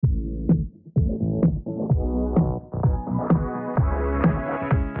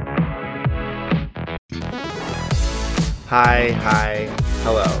Hi,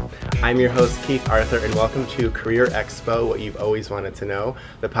 hello. I'm your host, Keith Arthur, and welcome to Career Expo, What You've Always Wanted to Know,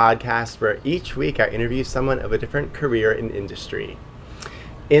 the podcast where each week I interview someone of a different career and industry.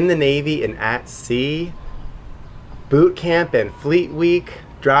 In the Navy and at sea, boot camp and fleet week,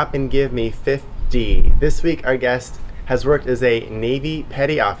 drop and give me 50. This week our guest has worked as a Navy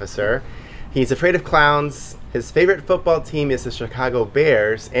petty officer. He's afraid of clowns, his favorite football team is the Chicago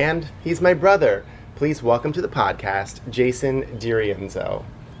Bears, and he's my brother. Please welcome to the podcast, Jason DiRienzo.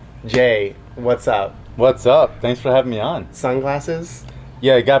 Jay, what's up? What's up? Thanks for having me on. Sunglasses?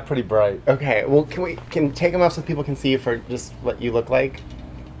 Yeah, it got pretty bright. Okay, well, can take them off so people can see you for just what you look like?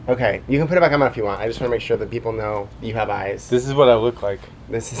 Okay, you can put it back on if you want. I just want to make sure that people know you have eyes. This is what I look like.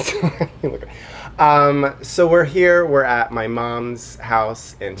 This is what you look like. So we're at my mom's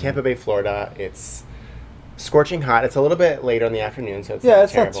house in Tampa Bay, Florida. It's scorching hot. It's a little bit later in the afternoon, so it's not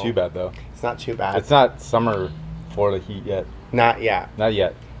terrible. Not too bad, though. It's not too bad. It's not summer Florida heat yet. Not yet. Not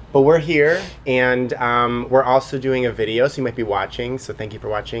yet. But we're here, and we're also doing a video, so you might be watching. So thank you for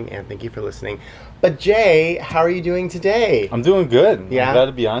watching, and thank you for listening. But Jay, how are you doing today? I'm doing good. Yeah? I'm glad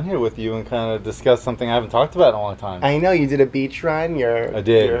to be on here with you and kind of discuss something I haven't talked about in a long time. I know, you did a beach run. I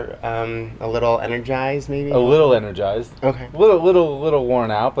did. You're a little energized, maybe? A little energized. Okay. A little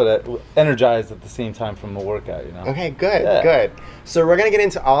worn out, but energized at the same time from the workout, you know? Okay, good, Yeah. good. So we're going to get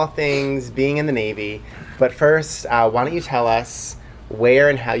into all things being in the Navy. But first, why don't you tell us where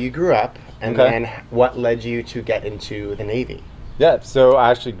and how you grew up, and then what led you to get into the Navy? Yeah, so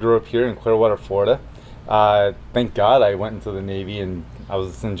I actually grew up here in Clearwater, Florida. Thank God I went into the Navy, and I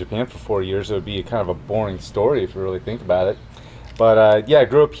was in Japan for 4 years. It would be kind of a boring story if you really think about it. But I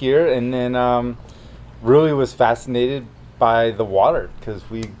grew up here, and then really was fascinated by the water because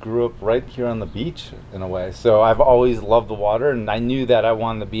we grew up right here on the beach in a way. So I've always loved the water, and I knew that I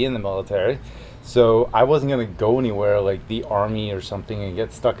wanted to be in the military. So I wasn't going to go anywhere like the Army or something and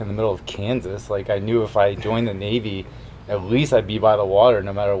get stuck in the middle of Kansas. Like I knew if I joined the Navy, at least I'd be by the water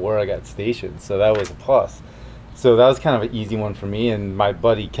no matter where I got stationed. So that was a plus. So that was kind of an easy one for me. And my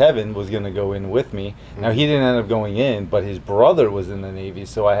buddy Kevin was going to go in with me. Now he didn't end up going in, but his brother was in the Navy.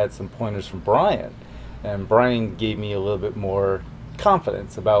 So I had some pointers from Brian. And Brian gave me a little bit more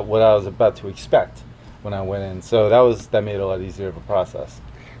confidence about what I was about to expect when I went in. So that made it a lot easier of a process.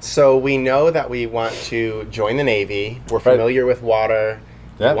 So we know that we want to join the Navy. We're familiar with water.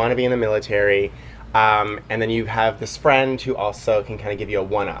 Yep. We want to be in the military. And then you have this friend who also can kind of give you a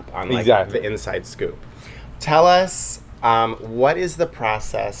one-up on the inside scoop. Tell us, what is the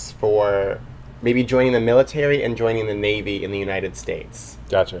process for maybe joining the military and joining the Navy in the United States?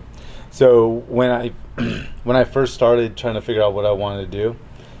 Gotcha. So when I first started trying to figure out what I wanted to do,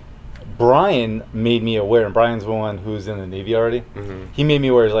 Brian made me aware, and Brian's the one who's in the Navy already. Mm-hmm. He made me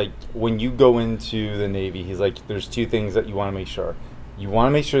aware, like, when you go into the Navy, he's like, there's two things that you want to make sure. You want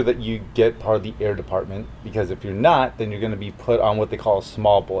to make sure that you get part of the air department, because if you're not, then you're going to be put on what they call a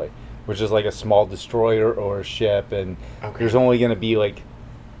small boy, which is like a small destroyer or a ship, and there's only going to be like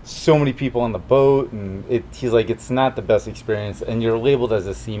so many people on the boat, and he's like, it's not the best experience, and you're labeled as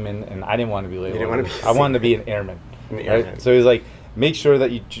a seaman, and I didn't want to be labeled. You didn't want to be I wanted to be an airman. Right? So he's like, make sure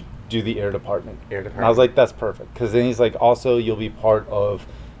that you do the air department. And I was like, that's perfect, because then he's like, also you'll be part of,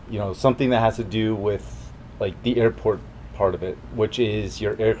 something that has to do with like the airport part of it, which is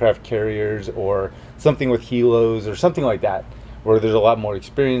your aircraft carriers or something with helos or something like that, where there's a lot more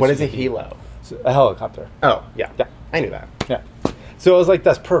experience. What is a helo? So, a helicopter. Oh, yeah. I knew that. Yeah. So I was like,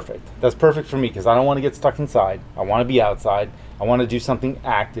 that's perfect. That's perfect for me, because I don't want to get stuck inside. I want to be outside. I want to do something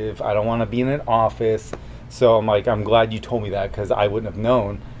active. I don't want to be in an office. So I'm like, I'm glad you told me that, because I wouldn't have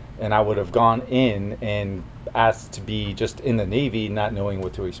known, and I would have gone in and asked to be just in the Navy, not knowing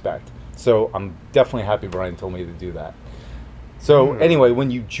what to expect. So I'm definitely happy Brian told me to do that. So anyway, when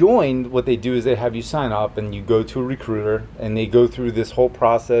you join, what they do is they have you sign up, and you go to a recruiter, and they go through this whole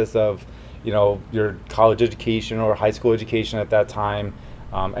process of, your college education or high school education at that time,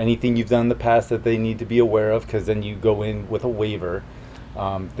 anything you've done in the past that they need to be aware of, because then you go in with a waiver.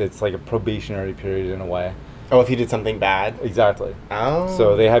 That's like a probationary period in a way. Oh, if you did something bad? Exactly. Oh.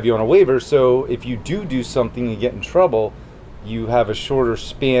 So they have you on a waiver, so if you do something and get in trouble, you have a shorter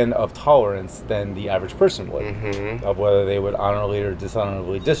span of tolerance than the average person would, of whether they would honorably or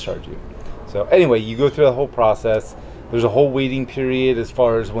dishonorably discharge you. So anyway, you go through the whole process. There's a whole waiting period as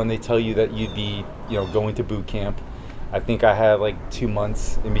far as when they tell you that you'd be, going to boot camp. I think I had like 2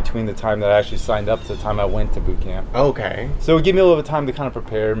 months in between the time that I actually signed up to the time I went to boot camp. Okay. So it gave me a little bit of time to kind of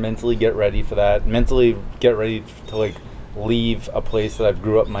prepare, mentally get ready for that, mentally get ready to like leave a place that I've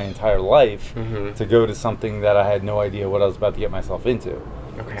grew up my entire life to go to something that I had no idea what I was about to get myself into.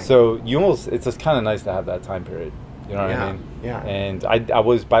 Okay. So it's just kind of nice to have that time period. You know what Yeah, I mean? yeah. And I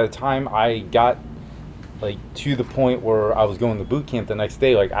was, by the time I got like to the point where I was going to boot camp the next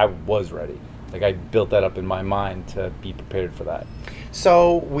day, like I was ready. Like I built that up in my mind to be prepared for that.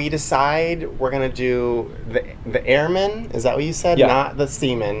 So we decide we're gonna do the airman. Is that what you said? Yeah. Not the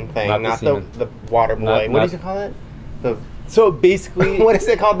seaman thing. Not the Not seaman. the water boy. What Not- do you call it? The So basically, what is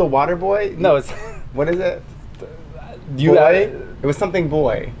it called? The water boy? no, it's What is it? you. Boy? It was something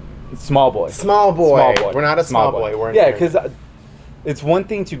boy. Small boy. Small boy. Small boy. We're not a small boy. We're an yeah, airman. because it's one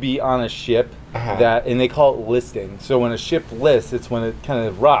thing to be on a ship that, and they call it listing. So when a ship lists, it's when it kind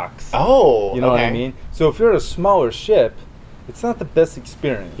of rocks. Oh, You know what I okay. mean? So if you're at a smaller ship, it's not the best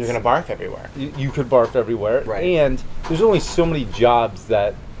experience. You're gonna barf everywhere. You could barf everywhere, Right. and there's only so many jobs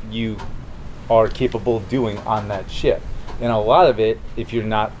that you are capable of doing on that ship, and a lot of it, if you're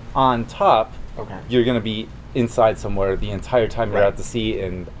not on top, Okay. you're going to be inside somewhere the entire time you're Right. at the sea,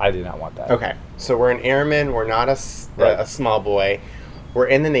 and I did not want that. Okay, so we're an airman. We're not Right. a small boy. We're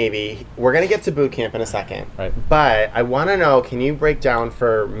in the Navy. We're gonna get to boot camp in a second. Right. But I want to know. Can you break down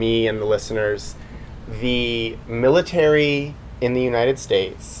for me and the listeners the military in the United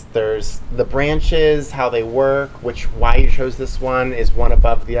States? There's the branches, how they work, why you chose this one. Is one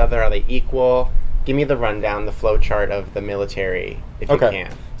above the other? Are they equal? Give me the rundown, the flow chart of the military, if you Okay.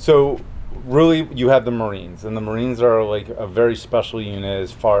 can. So really, you have the Marines, and the Marines are like a very special unit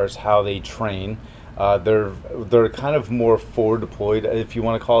as far as how they train. They're kind of more forward deployed, if you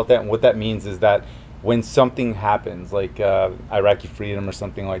want to call it that. And what that means is that when something happens, like Iraqi freedom or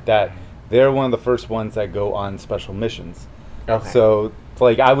something like that, they're one of the first ones that go on special missions. Okay. So,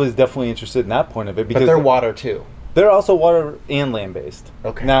 like, I was definitely interested in that point of it because But they're water too. they're also water and land based.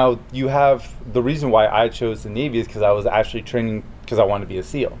 Okay. Now, you have the reason why I chose the Navy is because I was actually training because I wanted to be a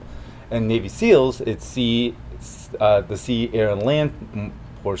SEAL. And Navy SEALs, it's the sea, air, and land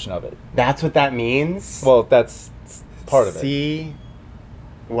portion of it. That's what that means. Well, that's part of it. See,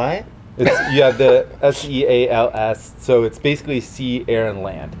 what? It's you have the SEALS, so it's basically sea, air, and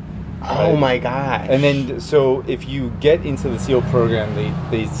land. Oh right? my gosh. And then, so if you get into the SEAL program,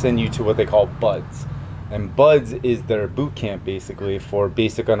 they send you to what they call BUDS. And BUDS is their boot camp, basically, for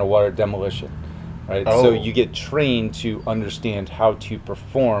basic underwater demolition. Right? Oh. So you get trained to understand how to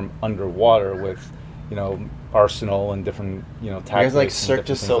perform underwater with, arsenal and different, you guys tactics. like and Cirque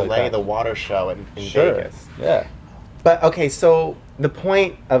du different things Soleil, like that. the water show in Sure. Vegas. Yeah. But okay, so the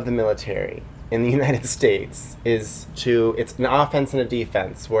point of the military in the United States is it's an offense and a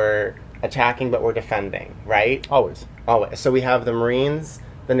defense. We're attacking, but we're defending, right? Always. Always. So we have the Marines,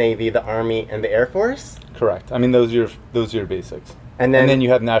 the Navy, the Army, and the Air Force. Correct. I mean, those are your basics. And And then then you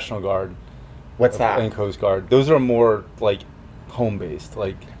have National Guard. what's that? And Coast Guard. Those are more like home-based,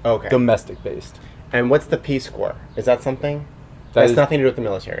 like Okay. domestic-based. And what's the Peace Corps? Is that something? That That's is- nothing to do with the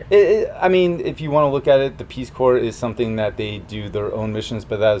military. I mean, if you want to look at it, the Peace Corps is something that they do their own missions,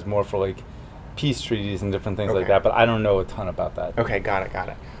 but that is more for like peace treaties and different things like Okay. that. But I don't know a ton about that. Okay, got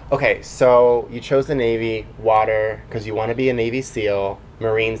it. Okay, so you chose the Navy, water, because you want to be a Navy SEAL.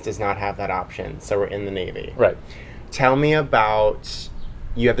 Marines does not have that option, so we're in the Navy. Right. Tell me about,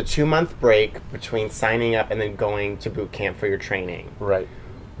 you have the 2-month break between signing up and then going to boot camp for your training. Right.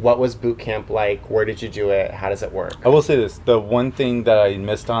 What was boot camp like? Where did you do it? How does it work? I will say this: the one thing that I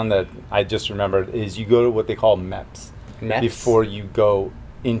missed on that I just remembered is you go to what they call MEPS MEPS? before you go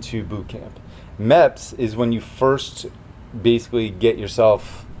into boot camp. MEPS is when you first basically get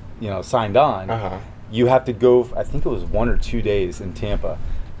yourself, signed on. Uh-huh. You have to go. I think it was 1 or 2 days in Tampa,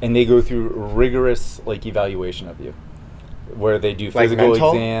 and they go through rigorous evaluation of you, where they do Like physical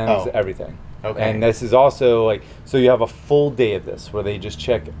mental? exams, Oh. everything. Okay. And this is also so you have a full day of this where they just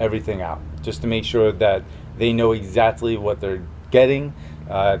check everything out, just to make sure that they know exactly what they're getting.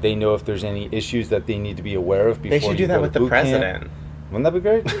 They know if there's any issues that they need to be aware of before They should you do that go with to the boot camp. president. Wouldn't that be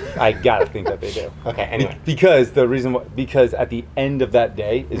great? I gotta think that they do. Okay, anyway. Because the reason because at the end of that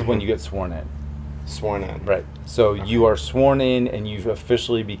day is when Mhm. you get sworn in. Sworn in. Right. So you are sworn in and you've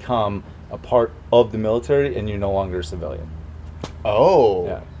officially become a part of the military and you're no longer a civilian. Oh.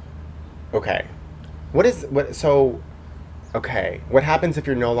 Yeah. Okay. What happens if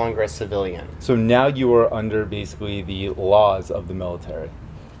you're no longer a civilian? So now you are under basically the laws of the military.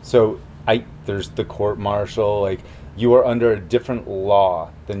 So there's the court martial, you are under a different law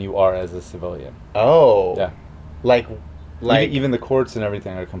than you are as a civilian. Oh. Yeah. Like Even the courts and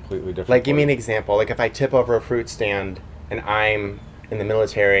everything are completely different. Like, give for me an you. example. Like, if I tip over a fruit stand and I'm in the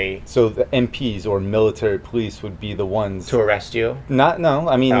military So the MPs or military police would be the ones to arrest you,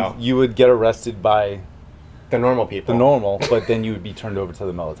 No, you would get arrested by the normal people. the normal, but then you would be turned over to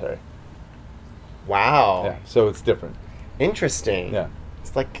the military. Wow. Yeah, so it's different. Interesting. Yeah.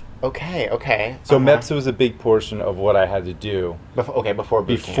 It's like Okay, okay. So MEPSA was a big portion of what I had to do Before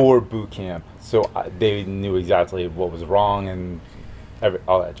boot camp. before boot camp. So they knew exactly what was wrong and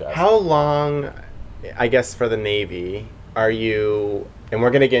all that jazz. How long, I guess, for the Navy are you, and we're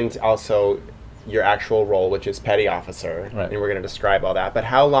going to get into also your actual role, which is petty officer, Right. and we're going to describe all that, but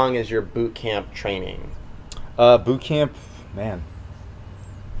how long is your boot camp training? Boot camp, man.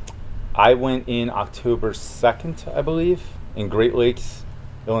 I went in October 2nd, I believe, in Great Lakes,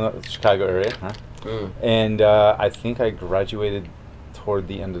 Illinois, Chicago area. Huh? And I think I graduated toward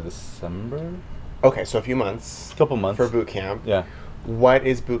the end of December. Okay, so a few months. A couple months. For boot camp. Yeah. What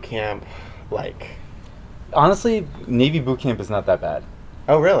is boot camp like? Honestly, Navy boot camp is not that bad.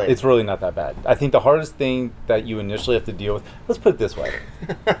 Oh, really? It's really not that bad. I think the hardest thing that you initially have to deal with, let's put it this way.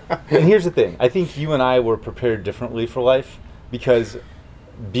 And here's the thing. I think you and I were prepared differently for life because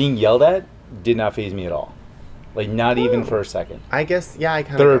being yelled at did not faze me at all. Like, not even for a second. I guess, yeah, I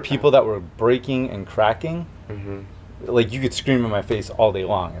kind of. There are people that were breaking and cracking. Mm-hmm. Like, you could scream in my face all day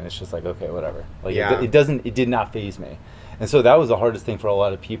long, and it's just like, okay, whatever. Like, Yeah. it did not faze me. And so that was the hardest thing for a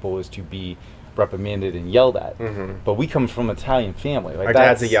lot of people, was to be reprimanded and yelled at. Mm-hmm. But we come from an Italian family. Like, Our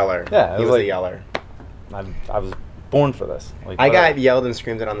dad's a yeller. Yeah, he was a yeller. I was born for this. Like, I whatever. got yelled and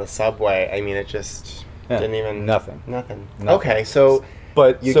screamed at on the subway. I mean, it just didn't even... Nothing. Nothing. Nothing. Okay, so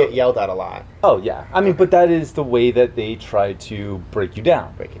But you so, get yelled at a lot. Oh yeah, I mean, but that is the way that they try to break you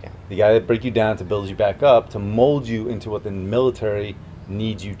down. Break it down. They gotta break you down to build you back up, to mold you into what the military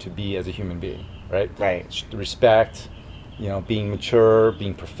needs you to be as a human being, right? Right. Respect, being mature,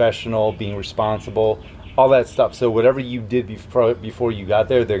 being professional, being responsible, all that stuff. So whatever you did before you got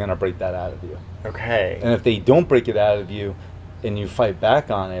there, they're gonna break that out of you. Okay. And if they don't break it out of you, and you fight back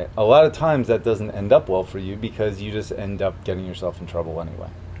on it, a lot of times that doesn't end up well for you because you just end up getting yourself in trouble anyway.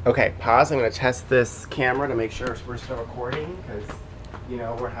 Okay, pause. I'm going to test this camera to make sure we're still recording because,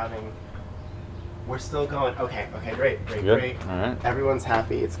 we're still going. Okay, great. Good? All right. Everyone's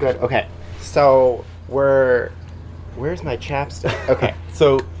happy. It's good. Okay, so where's my chapstick? Okay.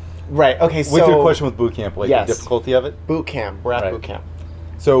 So, right, okay, so. with your question with boot camp, like Yes. the difficulty of it? Boot camp. We're at Right. boot camp.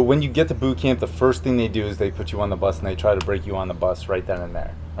 So when you get to boot camp, the first thing they do is they put you on the bus and they try to break you on the bus right then and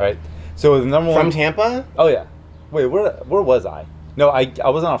there. All right. So the number one. From Tampa? Oh yeah. Wait, where was I? No, I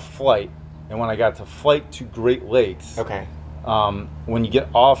was on a flight, and when I got to flight to Great Lakes. Okay. When you get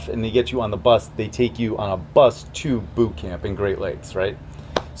off and they get you on the bus, they take you on a bus to boot camp in Great Lakes, right?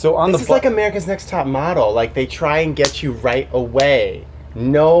 So on This the is like America's Next Top Model. Like, they try and get you right away.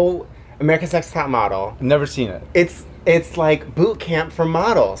 No America's Next Top Model. Never seen it. It's like boot camp for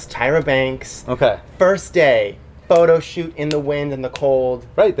models. Tyra Banks. Okay. First day, photo shoot in the wind and the cold.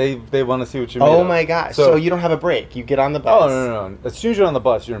 Right. They want to see what you're made Oh of. my gosh. So you don't have a break. You get on the Oh bus. no. As soon as you're on the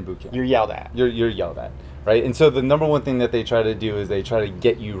bus, you're in boot camp. You're yelled at. You're yelled at, right? And so the number one thing that they try to do is they try to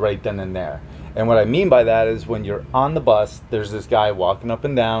get you right then and there. And what I mean by that is when you're on the bus, there's this guy walking up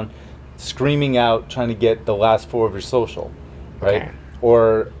and down, screaming out, trying to get the last four of your social, right? Okay.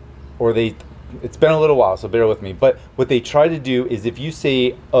 Or they. It's been a little while, so bear with me. But what they try to do is if you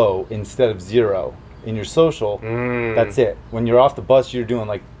say O instead of 0 in your social, that's it. When you're off the bus, you're doing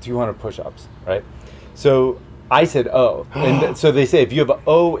like 200 push-ups, right? So I said O. And so they say if you have an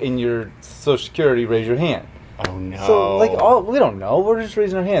O in your social security, raise your hand. Oh no. So we don't know. We're just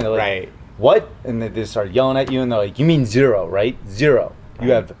raising our hand. They're like, Right. what? And they start yelling at you and they're like, you mean 0, right? 0.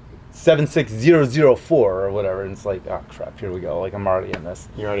 You have 76004 or whatever. And it's like, oh crap, here we go. Like, I'm already in this.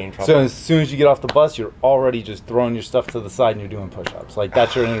 You're already in trouble. So as soon as you get off the bus, you're already just throwing your stuff to the side and you're doing push-ups. Like,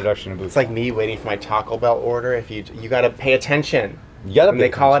 that's your introduction to boot It's like me waiting for my Taco Bell order. If you got to pay attention. You gotta when pay they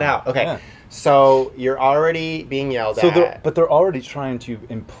call it attention. out. Okay. Yeah. So you're already being yelled So at. they're already trying to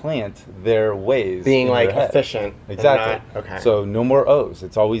implant their ways being in like your head. efficient. and Exactly. not- okay. So no more O's.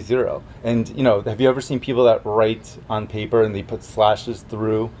 It's always 0. And have you ever seen people that write on paper and they put slashes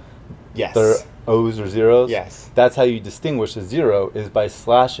through yes. their O's or zeros? Yes. That's how you distinguish a 0 is by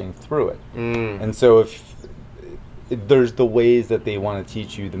slashing through it. Mm. And so there's the ways that they want to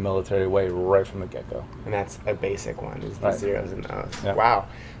teach you the military way right from the get-go. And that's a basic one, is the Right. zeros and O's. Yeah. Wow.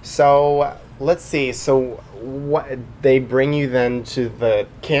 So let's see. So what they bring you then to the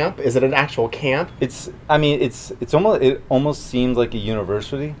camp? Is it an actual camp? It almost seems like a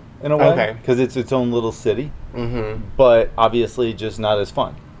university in a way. Okay. Because it's its own little city. Mm-hmm. But obviously just not as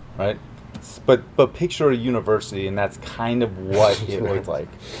fun, right? But picture a university, and that's kind of what it looked like,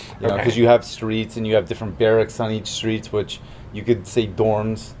 because Okay. you have streets and you have different barracks on each streets, which you could say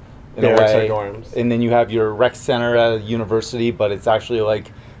dorms in Barracks a are way. dorms. And then you have your rec center at a university, but it's actually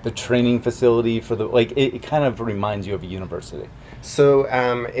like the training facility for it kind of reminds you of a university. So,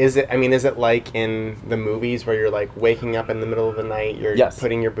 is it? I mean, is it like in the movies where you're like waking up in the middle of the night? You're Yes.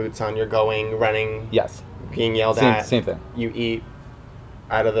 putting your boots on. You're going running. Yes. Being yelled Same, at. same thing. You eat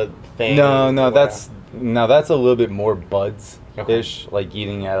out of the thing. No, or that's a little bit more buds ish, Okay. like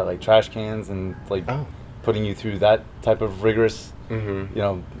eating out of like trash cans and like Oh. putting you through that type of rigorous,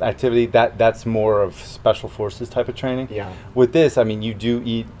 Mm-hmm. activity. That's more of special forces type of training. Yeah. With this, I mean, you do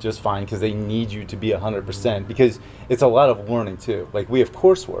eat just fine because they need you to be 100% because it's a lot of learning too. Like we have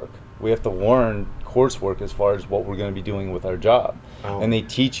coursework, we have to learn coursework as far as what we're going to be doing with our job, Oh. and they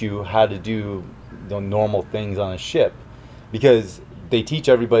teach you how to do the normal things on a ship because they teach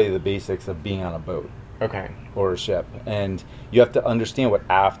everybody the basics of being on a boat Okay. or a ship, and you have to understand what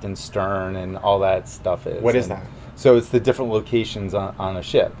aft and stern and all that stuff is. What is And that? So it's the different locations on a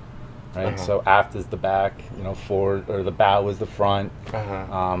ship, right? Uh-huh. So aft is the back, forward, or the bow is the front,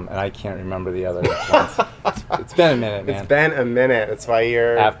 Uh-huh. and I can't remember the other ones. It's been a minute, man. It's been a minute. That's why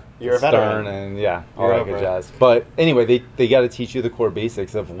you're Aft, a stern, veteran. and yeah, all You're that over good it. jazz. But anyway, they got to teach you the core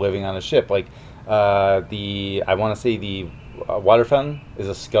basics of living on a ship. Like I want to say the water fountain is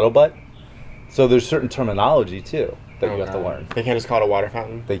a scuttlebutt. So there's certain terminology too that you have to learn. They can't just call it a water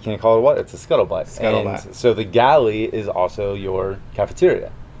fountain. They can't call it what? It's a scuttlebutt. Scuttlebutt. And so the galley is also your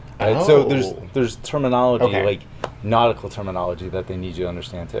cafeteria. Right? So Oh. there's terminology, Okay. like nautical terminology that they need you to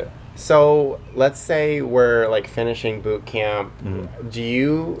understand too. So let's say we're like finishing boot camp.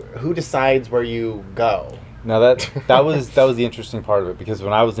 Mm-hmm. Who decides where you go? Now that was the interesting part of it because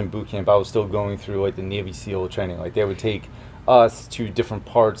when I was in boot camp, I was still going through like the Navy SEAL training. Like they would take us to different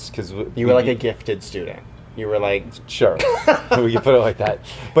parts because You were like a gifted student. You were like, Sure, we can put it like that.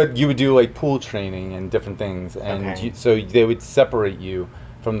 But you would do like pool training and different things, and Okay. so they would separate you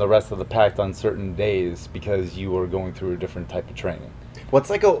from the rest of the pack on certain days because you were going through a different type of training. what's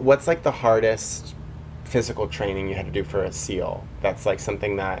like the hardest physical training you had to do for a SEAL? That's like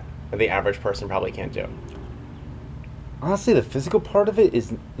something that the average person probably can't do. Honestly, the physical part of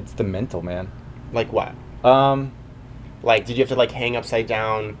it's the mental, man. Like what? Um, Like, did you have to like hang upside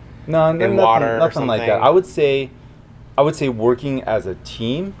down? no, In water or nothing like that. something? I would say working as a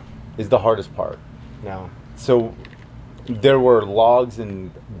team is the hardest part. No. So there were logs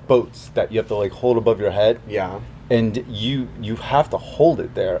and boats that you have to like hold above your head. Yeah. And you have to hold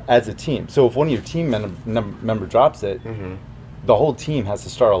it there as a team. So if one of your team member drops it, Mm-hmm. the whole team has to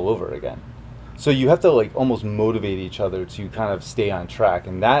start all over again. So you have to like almost motivate each other to kind of stay on track,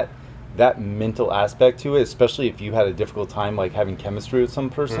 and that mental aspect to it, especially if you had a difficult time like having chemistry with some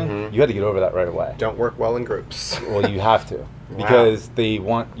person, Mhm. you had to get over that right away. Don't work well in groups. Well, you have to because they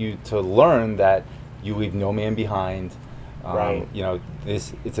want you to learn that you leave no man behind. Right.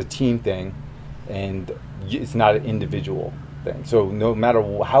 It's a team thing, and it's not an individual thing. So no matter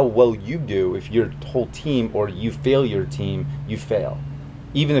how well you do, if your whole team or you fail your team, you fail,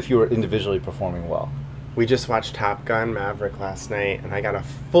 even if you were individually performing well. We just watched Top Gun Maverick last night, and I got a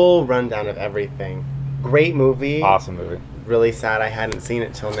full rundown of everything. Great movie. Awesome movie. Really sad I hadn't seen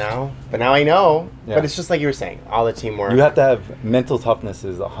it till now, but now I know. Yeah. But it's just like you were saying, all the teamwork. You have to have mental toughness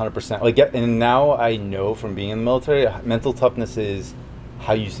is 100%. Like, and now I know from being in the military, mental toughness is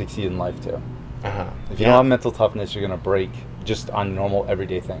how you succeed in life too. Uh-huh. If you don't have mental toughness, you're gonna break just on normal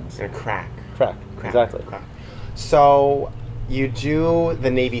everyday things. You're gonna crack. Crack. Exactly. Crack. So you do the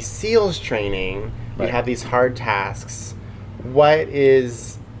Navy SEALs training. You Right. have these hard tasks. What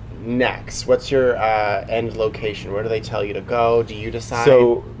is next? What's your end location? Where do they tell you to go? Do you decide?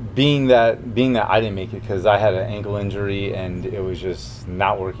 So being that I didn't make it because I had an ankle injury and it was just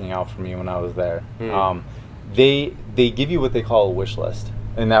not working out for me when I was there. They give you what they call a wish list,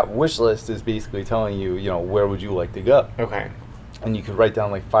 and that wish list is basically telling you, where would you like to go, Okay. and you could write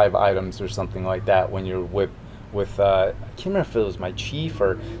down like 5 items or something like that when you're with I can't remember if it was my chief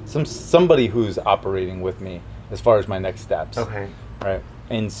or somebody who's operating with me as far as my next steps. Okay. Right.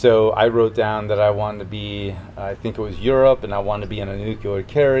 And so I wrote down that I wanted to be, I think it was Europe, and I wanted to be on a nuclear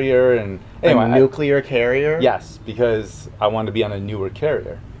carrier. And anyway, a nuclear carrier? Yes, because I wanted to be on a newer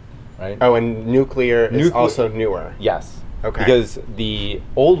carrier, right? Oh, and nuclear is also newer. Yes. Okay. Because the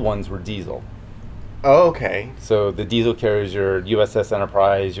old ones were diesel. Oh, okay. So the diesel carriers, your USS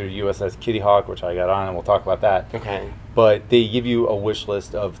Enterprise, your USS Kitty Hawk, which I got on, and we'll talk about that. Okay. But they give you a wish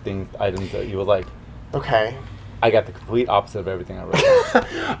list of items that you would like. Okay. I got the complete opposite of everything I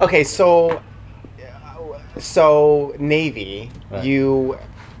wrote. Okay, so Navy, Right.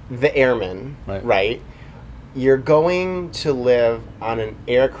 the airman, Right. right? You're going to live on an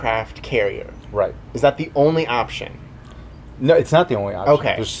aircraft carrier. Right. Is that the only option? No, it's not the only option.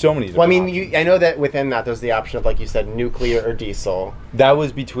 Okay. There's so many different Well, I mean, options. I know that within that there's the option of, like you said, nuclear or diesel. That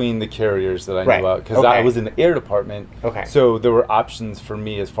was between the carriers that I Right. knew about because Okay. I was in the air department. Okay. So there were options for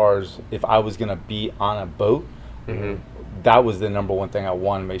me as far as if I was going to be on a boat. Mhm. That was the number one thing I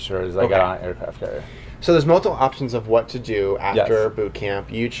wanted to make sure is I Okay. got on an aircraft carrier. So there's multiple options of what to do after Yes. boot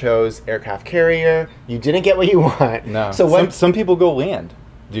camp. You chose aircraft carrier. You didn't get what you want. No. So what? Some people go land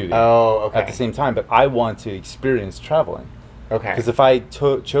duty Oh, okay. at the same time, but I want to experience traveling. Okay. Because if I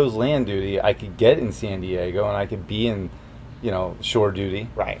chose land duty, I could get in San Diego and I could be in, shore duty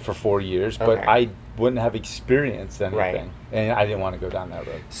Right. for 4 years, Okay. but I wouldn't have experienced anything. Right. And I didn't want to go down that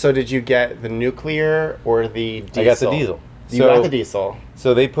road. So did you get the nuclear or the diesel? I got the diesel. You got the diesel.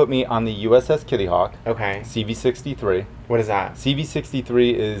 So they put me on the USS Kitty Hawk, Okay. CV-63. What is that?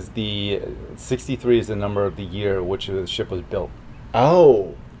 CV-63 is the number of the year which the ship was built.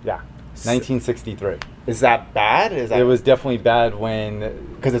 Oh, Yeah, 1963. is that bad? Is that It was definitely bad when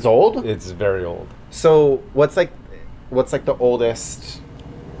because it's old? it's very old. So what's like the oldest?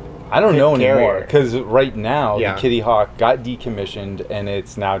 I don't know Carrier. anymore because right now Yeah. the Kitty Hawk got decommissioned and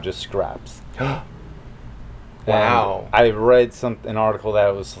it's now just scraps. And Wow. I read an article that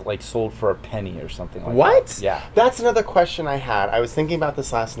it was like sold for a penny or something like What? that. Yeah. That's another question I had. I was thinking about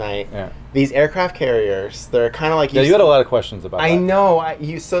this last night. Yeah. These aircraft carriers, they're kind of like Yeah, you had a lot of questions about I that. know.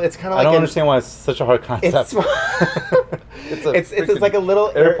 So it's kind of like I don't understand why it's such a hard concept. It's It's like a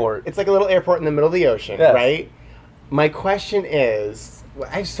little airport. It's like a little airport in the middle of the ocean, Yes. right? My question is,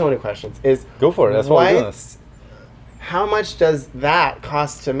 I have so many questions. Is Go for it. That's why we're doing this. How much does that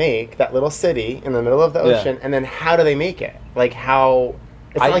cost to make, that little city in the middle of the Yeah. ocean, and then how do they make it? Like how?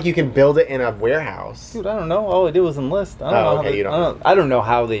 It's not like you can build it in a warehouse. Dude, I don't know. All I did was enlist. I don't Oh, know. okay, How they, you don't I don't know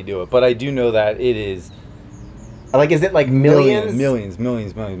how they do it, but I do know that it is Like, is it like millions? millions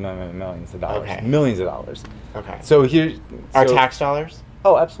of dollars. Okay. Millions of dollars. Okay. So here, Our so- tax dollars?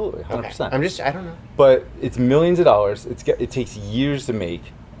 Oh, absolutely, Okay. 100%. I don't know. But it's millions of dollars. It takes years to make.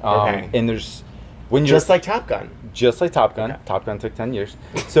 Okay. And there's when you're Just like Top Gun. just like Top Gun. Okay. Top Gun took 10 years.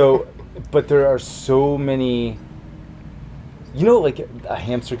 So, but there are so many. Like a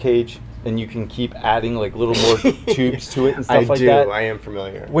hamster cage, and you can keep adding like little more tubes to it and stuff like that. I am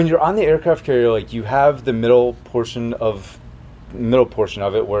familiar. When you're on the aircraft carrier, like you have the middle portion of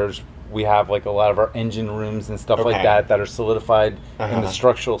it, whereas we have like a lot of our engine rooms and stuff like Okay. that are solidified in the Uh-huh.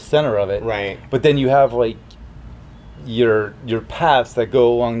 structural center of it. Right. But then you have like your paths that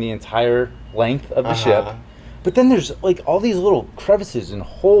go along the entire length of the ship. Uh-huh. But then there's like all these little crevices and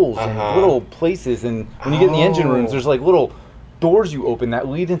holes Uh-huh. and little places, and when you get in the engine rooms, Oh. there's like little doors you open that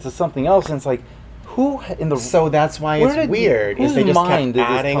lead into something else, and it's like, who in the So that's why where it's did- weird. Is whose they just mind kept did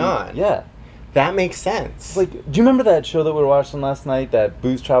this adding come- on. Yeah. That makes sense. It's like, do you remember that show that we were watching last night, that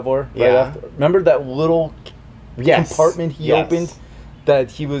Booze Traveler? Right Yeah. after? Remember that little Yes. compartment he Yes. opened?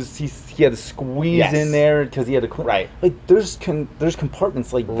 That he had to squeeze Yes. in there because he had to clean. Right. Like there's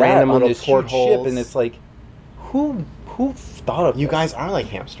compartments like Random that on little this huge ship, portholes. and it's like, who thought of You this? guys are like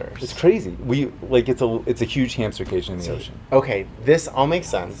hamsters. It's crazy. It's a huge hamster cage in the ocean. Okay, this all makes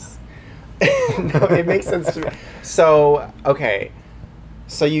sense. No, it makes sense to me. So, okay.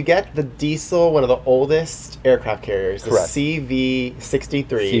 So you get the diesel, one of the oldest aircraft carriers, the Correct.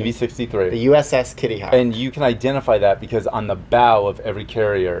 CV-63. CV-63. The USS Kitty Hawk. And you can identify that because on the bow of every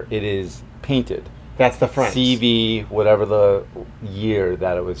carrier, it is painted. That's the front. CV, whatever the year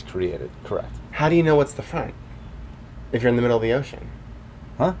that it was created. Correct. How do you know what's the front? If you're in the middle of the ocean.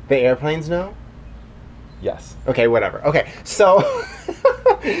 Huh? The airplanes know? Yes. Okay, whatever. Okay, so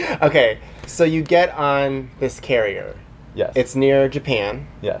okay, so you get on this carrier. Yes. It's near Japan.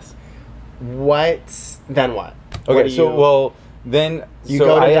 yes. What then? What? Okay. What do So you, well, then you so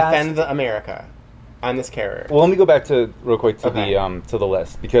go to I defend asked, America on this carrier. Well, let me go back to real quick to Okay. the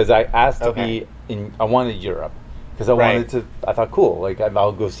list because I asked to Okay. be in. I wanted Europe because I Right. wanted to. I thought cool. Like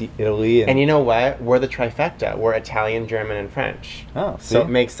I'll go see Italy And you know what? We're the trifecta. We're Italian, German, and French. Oh, So see? it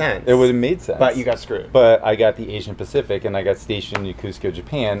makes sense. It would have made sense. But you got screwed. But I got the Asian Pacific, and I got stationed in Yokosuka,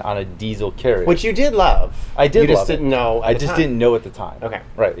 Japan, on a diesel carrier. Which you did love. I did You just love it. didn't know. At I the just time. didn't know at the time. Okay.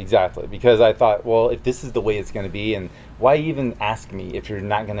 Right, exactly. Because I thought, well, if this is the way it's going to be, and why even ask me if you're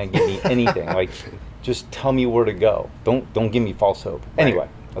not going to give me anything? Like, just tell me where to go. Don't give me false hope. Right. Anyway,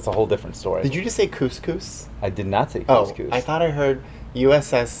 that's a whole different story. Did you just say couscous? I did not say Oh, couscous. I thought I heard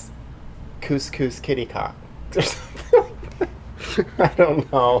USS Couscous Kitty Cock. Or something. I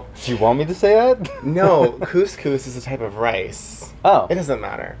don't know. Do you want me to say that? No, couscous is a type of rice. Oh. It doesn't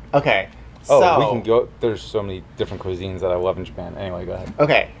matter. Okay. Oh, so, we can go. There's so many different cuisines that I love in Japan. Anyway, go ahead.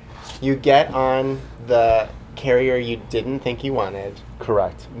 Okay. You get on the carrier you didn't think you wanted.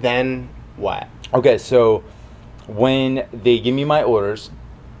 Correct. Then what? Okay, so When they give me my orders,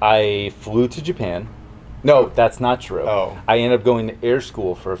 I flew to Japan. No, that's not true. Oh. I ended up going to air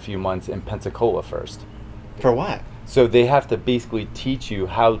school for a few months in Pensacola first. For what? So they have to basically teach you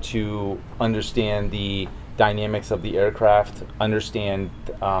how to understand the dynamics of the aircraft, understand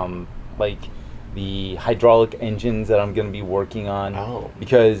like the hydraulic engines that I'm going to be working on. Oh.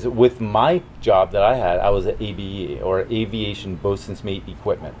 Because with my job that I had, I was at ABE, or Aviation Bosun's Mate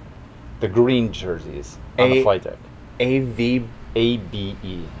Equipment. The green jerseys on the flight deck. AV.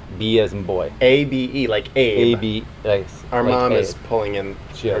 ABE. B as in boy. ABE, like Abe. AB. Like, Our like mom Abe. is pulling in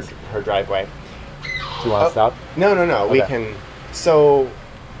She is. her driveway. Do you want to stop? No. We Okay. can. So,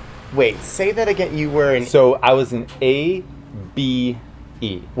 wait. Say that again. You were in. So I was in ABE.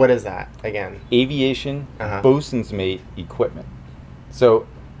 What is that again? Aviation Uh-huh. Bosun's Mate Equipment. So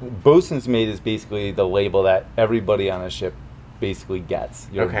Bosun's Mate is basically the label that everybody on a ship basically gets.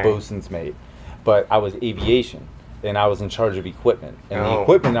 You're Okay. a bosun's mate. But I was aviation, and I was in charge of equipment. And the Oh.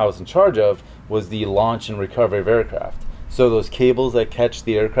 equipment I was in charge of was the launch and recovery of aircraft. So those cables that catch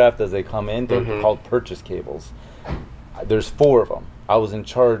the aircraft as they come in, they're Mhm. called purchase cables. There's 4 of them. I was in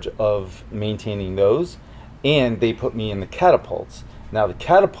charge of maintaining those, and they put me in the catapults. Now the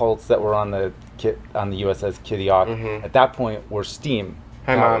catapults that were on the USS Kitty Hawk Mhm. at that point were steam.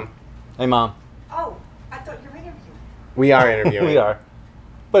 Hi, powered. Mom. Hey, Mom. Oh, I thought you were interviewing. We are interviewing. We are,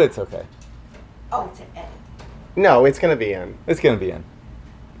 but it's okay. Oh, it's an edit. No, it's gonna be in. It's gonna be in.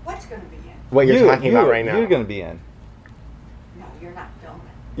 What's going to be in? What you're talking about right now. You're gonna be in. No, you're not filming.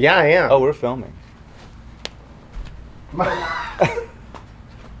 Yeah, I am. Oh, we're filming.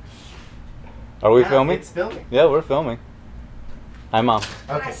 Are we Yeah, filming? It's filming. Yeah, we're filming. Hi, Mom. Can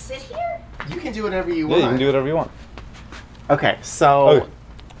I Okay. sit here? You can do whatever you Yeah, want. you can do whatever you want. Okay, so Okay.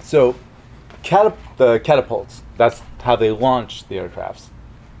 So, the catapults, that's how they launch the aircrafts.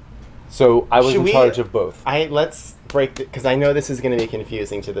 So, I was Should in we- charge of both. let's break because I know this is going to be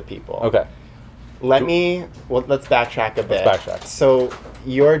confusing to the people. Okay. Let's backtrack a bit. backtrack. So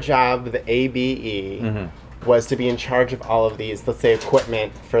your job, the ABE, Mhm. was to be in charge of all of these, let's say,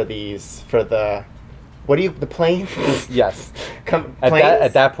 equipment for the the planes? Yes. Planes?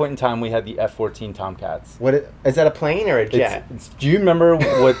 At that point in time, we had the F-14 Tomcats. Is that a plane or a jet? Do you remember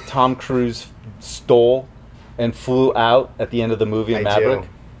what Tom Cruise stole and flew out at the end of the movie in I do. Maverick?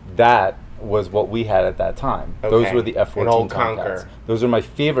 That was what we had at that time. Those Okay. were the F-14 An old Tomcats. Conquer. Those are my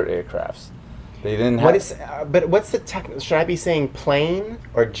favorite aircrafts. They didn't have... What is? But what's the should I be saying plane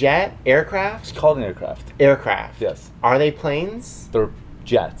or jet? It's Aircraft? called an aircraft. Aircraft. Yes. Are they planes? They're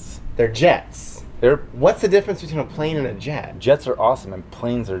jets. They're jets. They're What's the difference between a plane and a jet? Jets are awesome and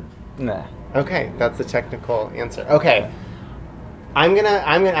planes are nah. Okay, that's the technical answer. Okay. I'm gonna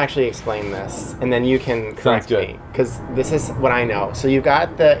actually explain this, and then you can correct good. me, because this is what I know. So you've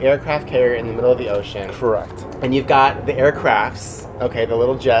got the aircraft carrier in the middle of the ocean, Correct. and you've got the aircrafts, okay, the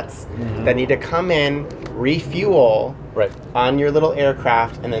little jets that need to come in, refuel Right. on your little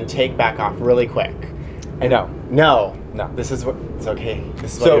aircraft, and then take back off really quick. And No. no, No. This is what it's okay.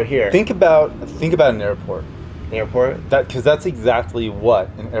 This is why So you're here. think about an airport. Airport. Because that's exactly what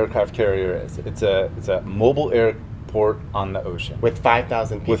an aircraft carrier is. It's a mobile airport on the ocean With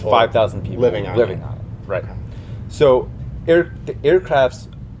 5,000 people. with 5,000 people living on it. Right. Okay. So the aircrafts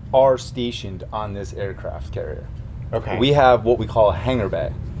are stationed on this aircraft carrier. Okay. We have what we call a hangar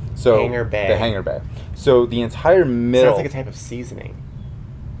bay. So Hangar bay. The hangar bay. So the entire middle. Sounds like a type of seasoning.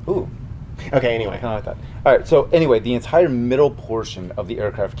 Ooh. Okay, I anyway. kind of like that. All right. So anyway, the entire middle portion of the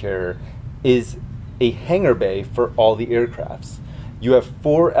aircraft carrier is a hangar bay for all the aircrafts. You have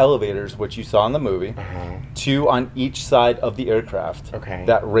 4 elevators, which you saw in the movie, Uh-huh. 2 on each side of the aircraft Okay.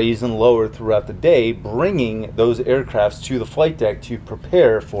 that raise and lower throughout the day, bringing those aircrafts to the flight deck to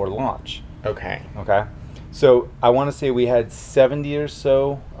prepare for launch. Okay. Okay. So I want to say we had 70 or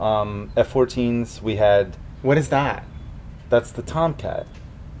so F-14s. We had, What is that? that's the Tomcat.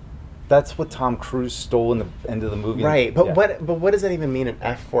 That's what Tom Cruise stole in the end of the movie. Right, but Yeah. what does that even mean, an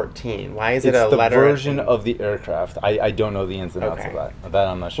F-14? Why is it It's a the letter? version of the aircraft. I don't know the ins and outs Okay. of that. That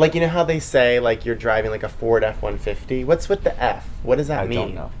I'm not sure. Like, you know how they say, like, you're driving, like, a Ford F-150? What's with the F? What does that I mean?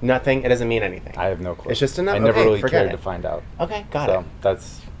 don't know. Nothing? It doesn't mean anything? I have no clue. It's just a I number. never Okay, really forget cared it. to find out. Okay, got So it.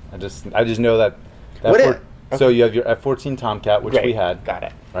 that's I just know that. What F- it- So okay. you have your F-14 Tomcat, which Great. we had, Got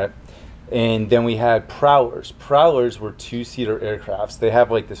it. right? And then we had Prowlers. Prowlers were 2-seater aircrafts. They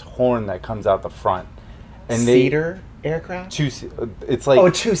have like this horn that comes out the front. And Cedar aircraft? It's like Oh,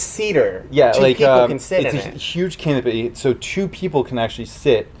 two-seater. yeah, Two like people can sit it's in a it. huge canopy. So 2 people can actually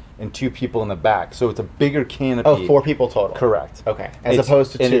sit, and 2 people in the back. So it's a bigger canopy. Oh, 4 people total. Correct. Okay, as It's-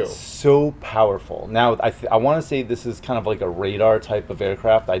 opposed to and 2. it's so powerful. Now, I want to say this is kind of like a radar type of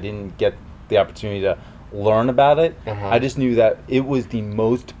aircraft. I didn't get the opportunity to learn about it. Uh-huh. I just knew that it was the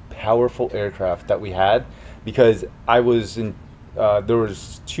most powerful aircraft that we had, because I was in. There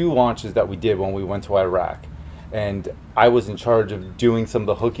was 2 launches that we did when we went to Iraq, and I was in charge of doing some of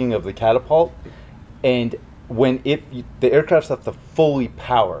the hooking of the catapult. And when the aircrafts have to fully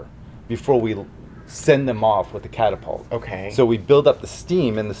power before we send them off with the catapult. Okay. So we build up the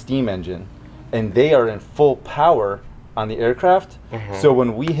steam in the steam engine, and they are in full power on the aircraft. Mhm. So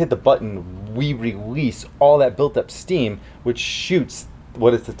when we hit the button, we release all that built up steam, which shoots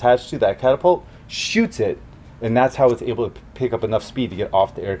what it's attached to, that catapult, shoots it, and that's how it's able to pick up enough speed to get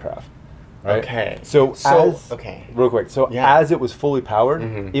off the aircraft. Right? Okay. So okay. real quick. So Yeah. as it was fully powered,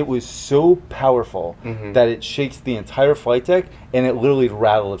 Mhm. it was so powerful Mhm. that it shakes the entire flight deck, and it literally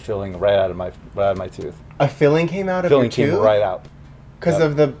rattled the filling right out of my tooth. A filling came out of Filling your tooth came right out because Yeah.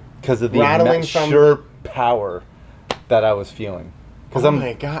 of the because of the rattling from. sheer power that I was feeling. Because Oh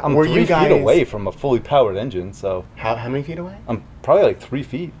my God. I'm Were 3 you guys- feet away from a fully powered engine, so How many feet away? I'm probably like 3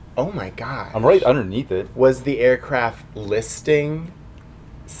 feet. Oh my God. I'm right underneath it. Was the aircraft listing?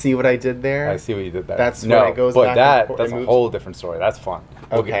 See what I did there? I see what you did there. That's no, when it goes but back that and forth, that's it a moves. whole different story. That's fun.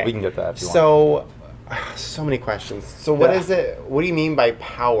 Okay. We can get that if you want. So, so many questions. So what Yeah. is it? What do you mean by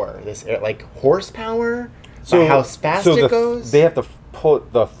power? This air, like horsepower? So By how fast so it the- goes? They have to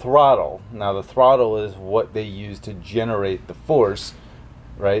put the throttle. Now the throttle is what they use to generate the force,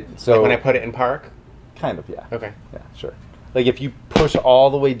 right? So like when I put it in park. kind of, yeah. Okay. Yeah, sure. Like if you push all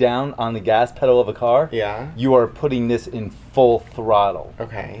the way down on the gas pedal of a car, Yeah. you are putting this in full throttle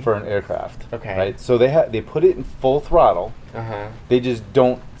Okay. for an aircraft. Okay. Right? So they put it in full throttle. Uh huh. They just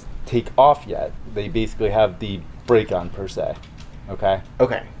don't take off yet. They basically have the brake on per se. Okay?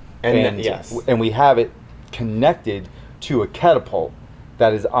 Okay. And, yes. And we have it connected to a catapult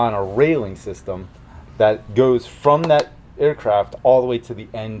that is on a railing system that goes from that aircraft all the way to the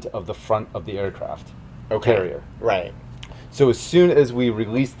end of the front of the aircraft Okay. carrier. Right. So as soon as we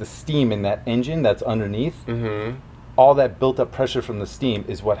release the steam in that engine that's underneath, Mm-hmm. all that built up pressure from the steam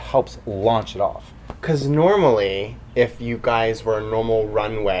is what helps launch it off. Because normally, if you guys were a normal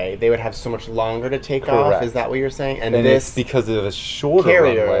runway, they would have so much longer to take off. Correct. Is that what you're saying? And this, it's because of the shorter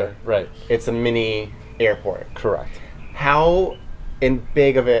carrier- runway. Right. it's a mini airport. Correct. How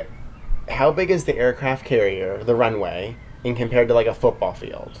how big is the aircraft carrier, the runway, in compared to like a football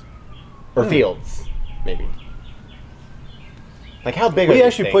field? Or fields, maybe. Like how big are We these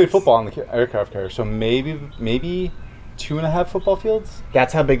actually played things? football on the aircraft carrier, so maybe 2.5 football fields.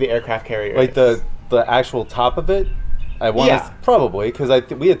 That's how big the aircraft carrier Like is. the actual top of it. I want Yeah. probably because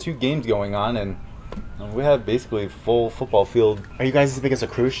we had 2 games going on and we had basically full football field. Are you guys as big as a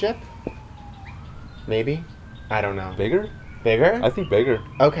cruise ship? Maybe? I don't know. Bigger? Bigger? I think bigger.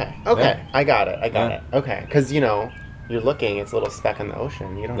 Okay. Okay. Yeah. I got it. Yeah. it. Okay. Because, you're looking, it's a little speck in the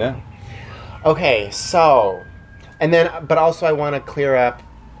ocean. You don't Yeah. know. Okay. So, and then, but also I want to clear up,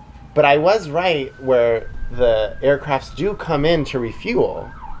 but I was right where the aircrafts do come in to refuel,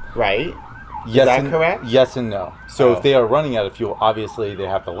 right? Yes, that and, correct? Yes and no. So Oh. if they are running out of fuel, obviously they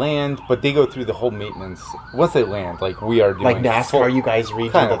have to land, but they go through the whole maintenance. Once they land, like we are doing Like NASCAR, full- you guys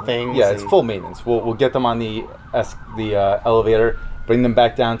read kind the of, things. Yeah, it's and- full maintenance. We'll get them on the elevator, bring them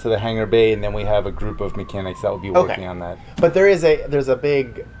back down to the hangar bay, and then we have a group of mechanics that will be working on that. But there's a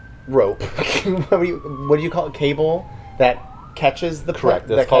big rope. what do you call it? Cable that catches the Correct.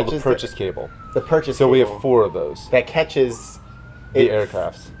 That's that called the catches purchase cable. The purchase. So we cable have 4 of those. that catches The it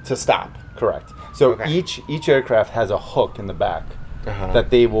aircrafts. to stop. Correct. So Okay. each aircraft has a hook in the back Uh-huh. that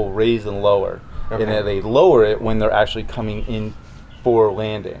they will raise and lower, Okay. and then they lower it when they're actually coming in for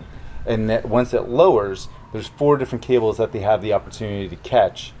landing. And that once it lowers, there's 4 different cables that they have the opportunity to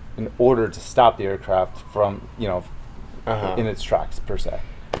catch in order to stop the aircraft from Uh-huh. in its tracks per se.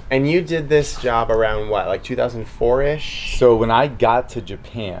 And you did this job around what, like 2004-ish? So when I got to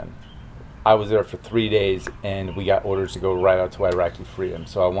Japan, I was there for 3 days, and we got orders to go right out to Iraqi freedom.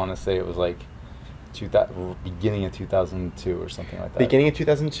 So I want to say it was like beginning of 2002 or something like that. Beginning of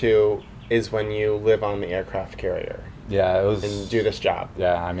 2002 is when you live on the aircraft carrier Yeah, it was. and do this job.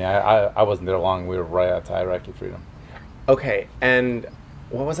 Yeah, I mean, I wasn't there long. We were right out to Iraqi freedom. Okay, and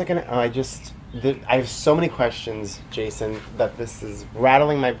what was I gonna? I have so many questions, Jason, that this is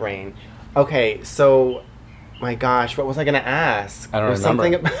rattling my brain. Okay, so, my gosh, what was I gonna ask? I don't It was remember.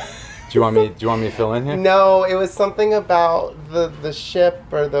 Something Do you want me? Do you want me to fill in here? No, it was something about the ship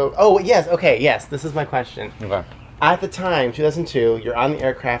or the. Oh yes, okay, yes. This is my question. Okay. At the time, 2002, you're on the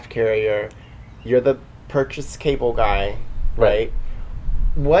aircraft carrier. You're the purchase cable guy, right?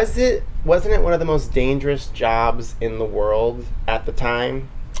 Wasn't it one of the most dangerous jobs in the world at the time?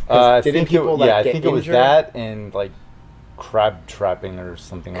 'Cause I didn't think people I get think it was injured? that and like crab trapping or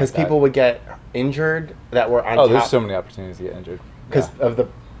something like that. Because people would get injured that were on Oh, top. there's so many opportunities to get injured. Because of the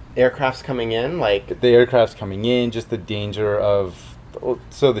aircrafts coming in, like... The aircraft's coming in, just the danger of...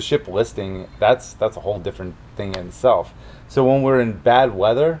 So the ship listing, that's a whole different thing in itself. So when we're in bad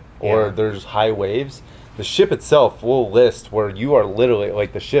weather or there's high waves, the ship itself will list where you are literally,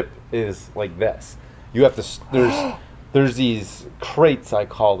 like the ship is like this. You have to... There's these crates, I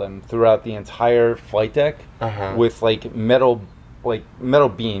call them, throughout the entire flight deck with like metal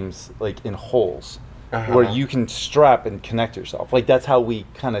beams like in holes where you can strap and connect yourself. Like that's how we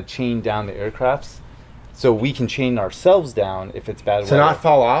kind of chain down the aircrafts, so we can chain ourselves down if it's bad weather. To not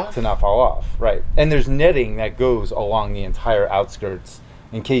fall off? To not fall off, right. And there's netting that goes along the entire outskirts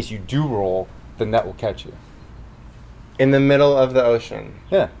in case you do roll, the net will catch you. In the middle of the ocean?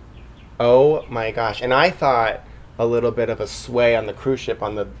 Yeah. Oh my gosh. And I thought a little bit of a sway on the cruise ship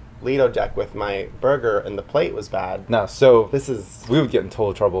on the Lido deck with my burger and the plate was bad. No, so This is... we would get in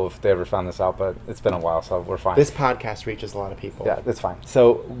total trouble if they ever found this out, but it's been a while, so we're fine. This podcast reaches a lot of people. Yeah, that's fine.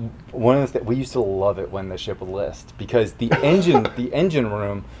 So one of the we used to love it when the ship would list because the engine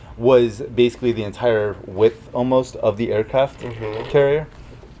room was basically the entire width almost of the aircraft carrier,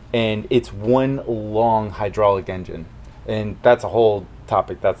 and it's one long hydraulic engine, and that's a whole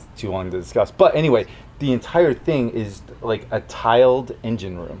topic that's too long to discuss. But anyway, the entire thing is like a tiled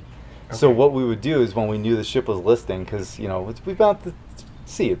engine room. So what we would do is when we knew the ship was listing, because we've about to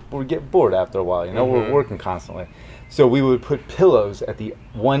see it, we get bored after a while. We're working constantly. So we would put pillows at the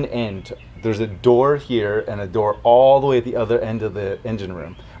one end. There's a door here and a door all the way at the other end of the engine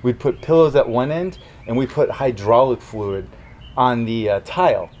room. We'd put pillows at one end, and we put hydraulic fluid on the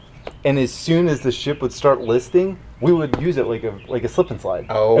tile. And as soon as the ship would start listing, we would use it like a slip and slide.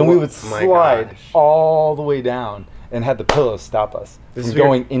 Oh, and we would my slide gosh. all the way down and had the pillows stop us from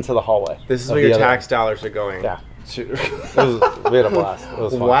going into the hallway. This is of where the your other tax end. dollars are going. Yeah. To- We had a blast. It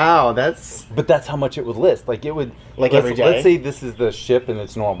was fun. Wow, that's... But that's how much it would list. Like it would, Like let's, every day? Let's say this is the ship and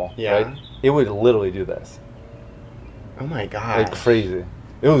it's normal. Yeah. Right? It would literally do this. Oh my god. Like crazy.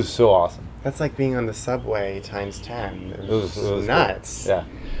 It was so awesome. That's like being on the subway times 10. It It was, was nuts. Cool. Yeah.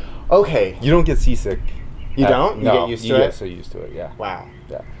 Okay. You don't get seasick. You don't? You No, get used to you it? get so used to it, yeah. Wow.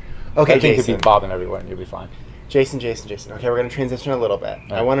 Yeah. Okay, I think Jason. it'd be bobbing everywhere and you'll be fine. Jason. Okay, we're going to transition a little bit.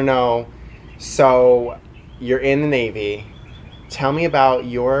 I Alright. want to know, so you're in the Navy. Tell me about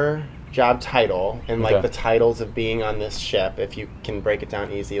your job title and like Okay. the titles of being on this ship, if you can break it down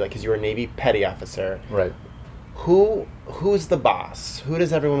easy. Like, because you were a Navy petty officer. Right. Who's the boss? Who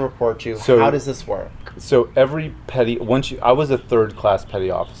does everyone report to? So- How does this work? So every petty, I was a third class petty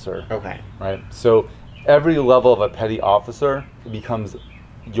officer, Okay. right? So every level of a petty officer becomes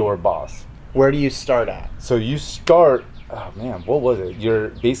your boss. Where do you start at? So you start, oh man, what was it? You're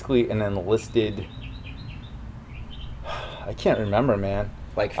basically an enlisted, I can't remember, man.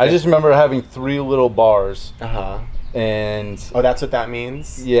 Like I just remember having 3 little bars, Uh-huh. and Oh, that's what that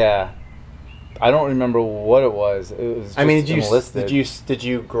means? yeah, I don't remember what it was. It was just I mean, enlisted. did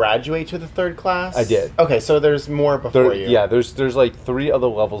you graduate to the third class? I did. Okay, so there's more before you. Yeah, there's like 3 other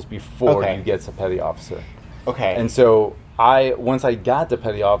levels before Okay. you get to petty officer. Okay. And so once I got to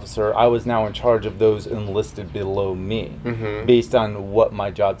petty officer, I was now in charge of those enlisted below me, Mhm. based on what my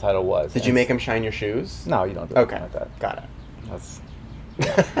job title was. Did you make them shine your shoes? No, you don't do Okay. anything like that. Got it. That's.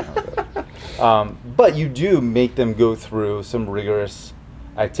 But you do make them go through some rigorous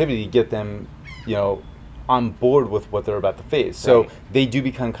activity to get them, on board with what they're about to face. So Right. they do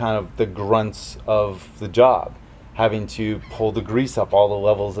become kind of the grunts of the job, having to pull the grease up all the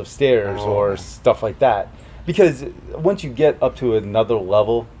levels of stairs Oh. or stuff like that. Because once you get up to another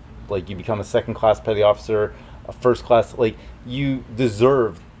level, like you become a second class petty officer, a first class, like you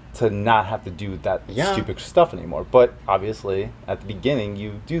deserve to not have to do that Yeah. stupid stuff anymore. But obviously, at the beginning,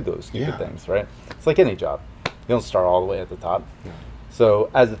 you do those stupid Yeah. things, right? It's like any job. You don't start all the way at the top. So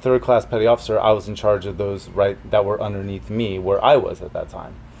as a third class petty officer, I was in charge of those that were underneath me where I was at that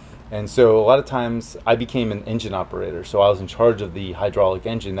time. And so a lot of times I became an engine operator. So I was in charge of the hydraulic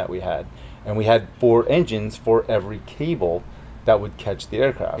engine that we had. And we had 4 engines for every cable that would catch the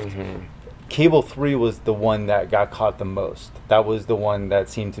aircraft. Mhm. Cable 3 was the one that got caught the most. That was the one that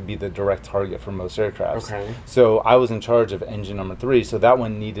seemed to be the direct target for most aircrafts. Okay. So I was in charge of engine number 3. So that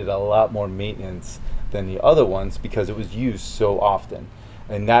one needed a lot more maintenance than the other ones because it was used so often.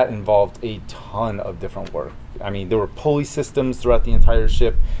 And that involved a ton of different work. I mean, there were pulley systems throughout the entire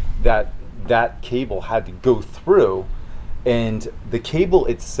ship that cable had to go through. And the cable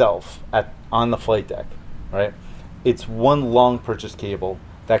itself on the flight deck, right? It's one long purchase cable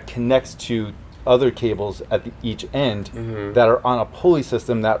that connects to other cables at each end Mhm. that are on a pulley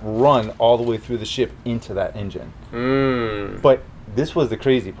system that run all the way through the ship into that engine. Mm. But this was the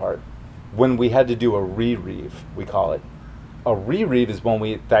crazy part. When we had to do a re-reeve, we call it. A re-reeve is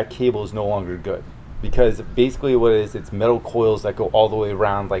when that cable is no longer good. Because basically what it is, it's metal coils that go all the way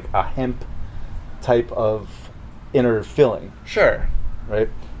around like a hemp type of inner filling, Sure. right?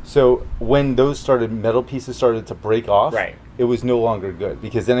 So when those metal pieces started to break off, Right. it was no longer good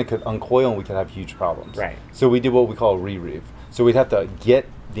because then it could uncoil and we could have huge problems. Right. So we did what we call a re-reeve. So we'd have to get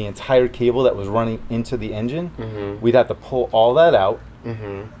the entire cable that was running into the engine. Mhm. We'd have to pull all that out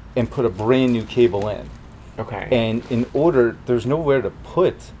Mhm. and put a brand new cable in. Okay. And there's nowhere to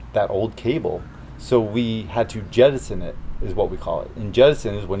put that old cable. So we had to jettison it, is what we call it. And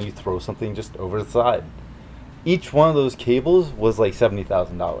jettison is when you throw something just over the side. Each one of those cables was like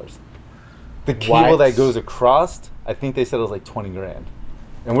 $70,000. The cable What? that goes across, I think they said it was like 20 grand.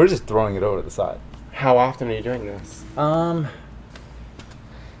 And we're just throwing it over to the side. How often are you doing this?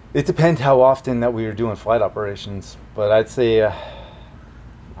 It depends how often that we were doing flight operations. But I'd say,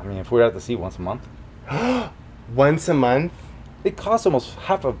 if we were at the sea once a month. Once a month? It costs almost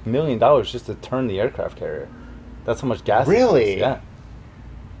 $500,000 just to turn the aircraft carrier. That's how much gas it Really? costs.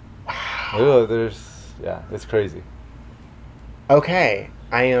 Yeah. Wow. It's crazy. Okay.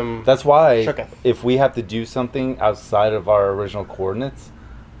 I am. That's why Shooketh. if we have to do something outside of our original coordinates,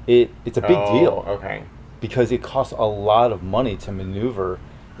 it's a big deal. Okay. Because it costs a lot of money to maneuver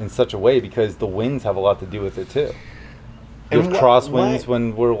in such a way because the winds have a lot to do with it too. You And have what- crosswinds what-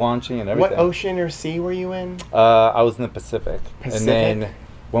 when we're launching and everything. What ocean or sea were you in? I was in the Pacific. Pacific? And then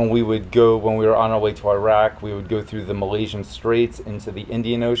when we were on our way to Iraq, we would go through the Malaysian Straits into the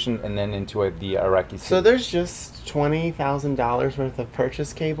Indian Ocean and then into the Iraqi Sea. So there's just $20,000 worth of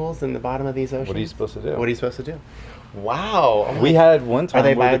purchase cables in the bottom of these oceans? What are you supposed to do? What are you supposed to do? Wow. Oh We my- had one Are time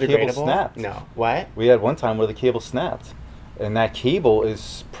they where the cable biodegradable? snapped. No. What? We had one time where the cable snapped. And that cable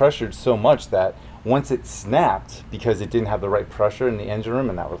is pressured so much that once it snapped, because it didn't have the right pressure in the engine room,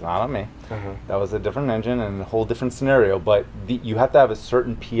 and that was not on me. Uh-huh. That was a different engine and a whole different scenario. But you have to have a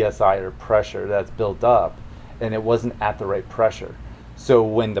certain PSI or pressure that's built up, and it wasn't at the right pressure. So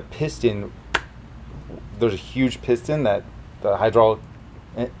when the piston, there's a huge piston that the hydraulic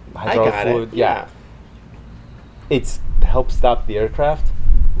I got fluid, it. Yeah. it's helped stop the aircraft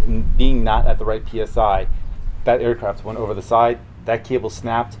being not at the right PSI. That aircraft went over the side. That cable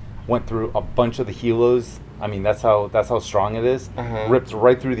snapped, went through a bunch of the helos. I mean, that's how strong it is. Uh-huh. Ripped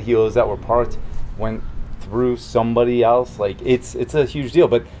right through the helos that were parked, went through somebody else. Like it's a huge deal.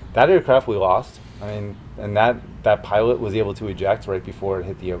 But that aircraft we lost. I mean, and that pilot was able to eject right before it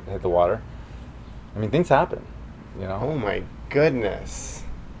hit the water. I mean, things happen, you know. Oh my goodness.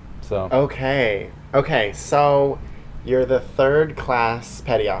 So Okay. Okay, so you're the third class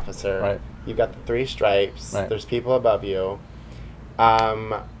petty officer. Right. You've got the 3 stripes. Right. There's people above you.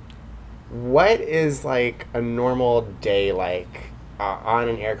 What is like a normal day like on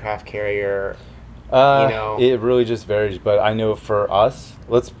an aircraft carrier? know? It really just varies, but I know for us,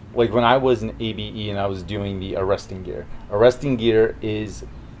 like when I was in ABE and I was doing the arresting gear. Arresting gear is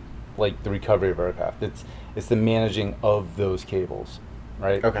like the recovery of aircraft. It's the managing of those cables,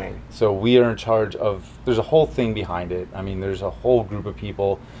 right? Okay. So we are in charge of. There's a whole thing behind it. I mean, there's a whole group of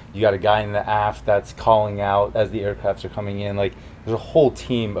people. You got a guy in the aft that's calling out as the aircrafts are coming in. Like there's a whole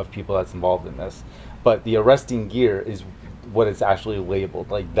team of people that's involved in this. But the arresting gear is what it's actually labeled,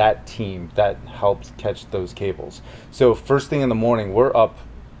 like that team that helps catch those cables. So first thing in the morning, we're up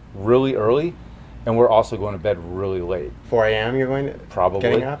really early, and we're also going to bed really late. 4 a.m. You're going to Probably.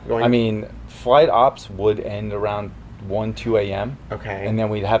 getting up. Going I mean, flight ops would end around 1, 2 a.m. Okay. And then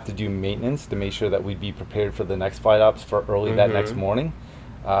we'd have to do maintenance to make sure that we'd be prepared for the next flight ops for early that next Mhm. morning.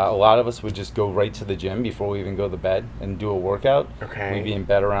 A lot of us would just go right to the gym before we even go to bed and do a workout. Okay. We'd be in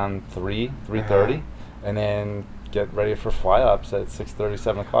bed around 3:30, and then get ready for fly ops at 6:30,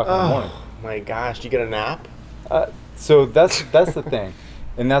 7 o'clock in the morning. Oh my gosh! Do you get a nap? So that's the thing,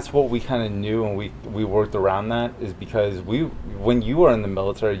 and that's what we kind of knew, and we worked around that is because when you are in the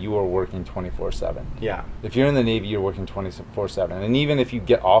military, you are working 24/7. Yeah. If you're in the Navy, you're working 24/7, and even if you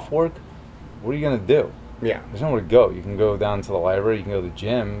get off work, what are you gonna do? Yeah. There's nowhere to go. You can go down to the library, you can go to the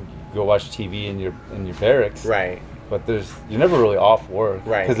gym, you can go watch TV in your barracks. Right. But you're never really off work.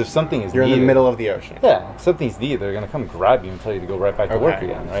 Right. Because if something is You're needed, in the middle of the ocean. yeah, if something's needed, they're gonna come grab you and tell you to go right back to work Okay.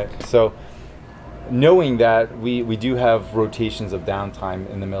 again, right? So, knowing that, we do have rotations of downtime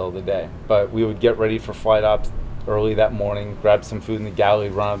in the middle of the day, but we would get ready for flight ops early that morning, grab some food in the galley,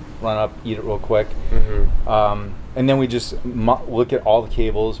 run up, eat it real quick. And then we just look at all the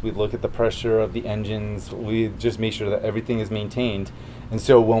cables. We look at the pressure of the engines. We just make sure that everything is maintained. And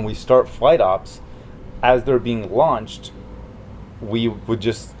so when we start flight ops, as they're being launched,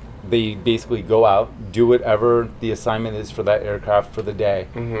 they basically go out, do whatever the assignment is for that aircraft for the day,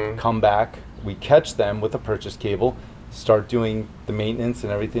 come back, we catch them with a purchase cable, start doing the maintenance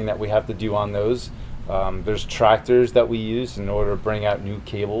and everything that we have to do on those. There's tractors that we use in order to bring out new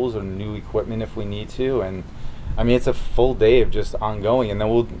cables or new equipment if we need to. And I mean, it's a full day of just ongoing. And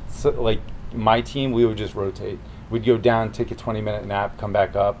then like my team, we would just rotate. We'd go down, take a 20-minute nap, come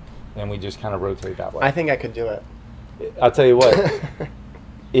back up, and we just kind of rotate that way. I think I could do it. I'll tell you what,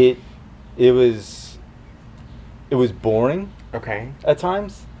 it was boring Okay. at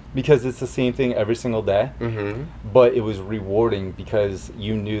times because it's the same thing every single day. But it was rewarding because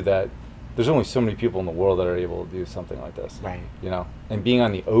you knew that there's only so many people in the world that are able to do something like this. Right. You know, and being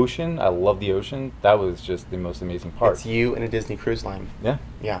on the ocean, I love the ocean. That was just the most amazing part. It's you and a Disney cruise line. Yeah.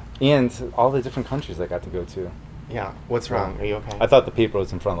 Yeah. And all the different countries I got to go to. Yeah. What's wrong? Are you okay? I thought the paper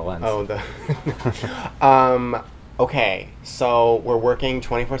was in front of the lens. Oh, okay. So we're working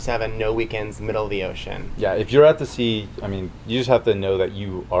 24/7, no weekends, middle of the ocean. Yeah, if you're at the sea, I mean, you just have to know that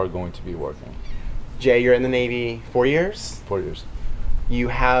you are going to be working. Jay, you're in the Navy 4 years. 4 years. You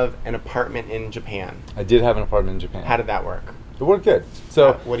have an apartment in Japan. I did have an apartment in Japan. How did that work? It worked good.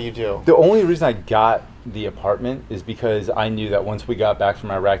 So What do you do? the only reason I got the apartment is because I knew that once we got back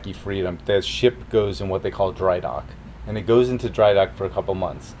from Iraqi freedom, the ship goes in what they call dry dock. And it goes into dry dock for a couple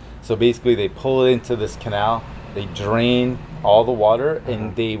months. So basically they pull it into this canal, they drain all the water,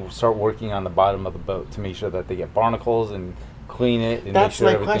 and they start working on the bottom of the boat to make sure that they get barnacles and clean it and That's make sure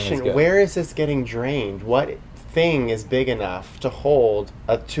my everything question. is good. Where is this getting drained? What thing is big enough to hold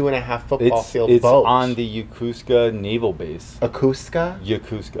a 2.5 football field it's boat? on the Yokosuka Naval Base. Yokosuka?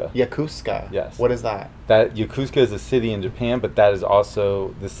 Yokosuka. Yes. What is that? That Yokosuka is a city in Japan, but that is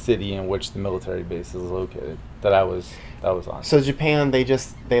also the city in which the military base is located. That I was on. So Japan,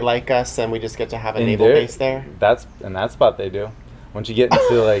 they like us, and we just get to have a And naval there- base there. That's in that spot they do. Once you get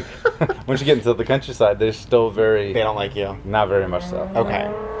into like, once you get into the countryside, they're still very, They don't like you. not very much so.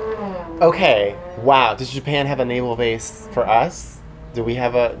 Okay. Okay. Wow. Does Japan have a naval base for us? Do we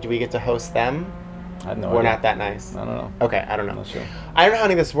get to host them? I have no We're idea. not that nice. I don't know. Okay, I don't know. Not sure. I don't know how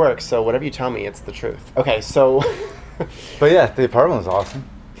any of this works, so whatever you tell me, it's the truth. Okay, so But yeah, the apartment was awesome.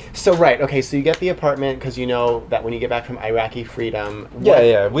 so right. Okay, so you get the apartment because you know that when you get back from Iraqi freedom.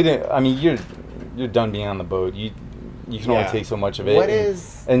 Yeah. We didn't. I mean, you're done being on the boat. You can only Yeah. take so much of it. What and,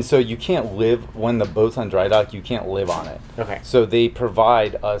 is- And so you can't live when the boat's on dry dock. You can't live on it. Okay. So they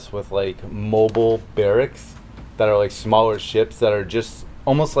provide us with like mobile barracks that are like smaller ships that are just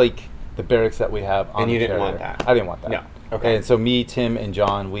almost like the barracks that we have on And you the didn't want carrier. that? I didn't want that. No. Okay. And so me, Tim, and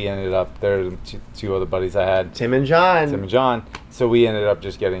John, we ended up there. Are two other buddies I had. Tim and John. Tim and John. So we ended up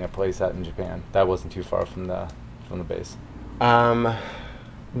just getting a place out in Japan. That wasn't too far from the base.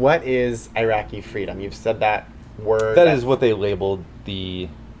 What is Iraqi freedom? You've said that word. That is what they labeled the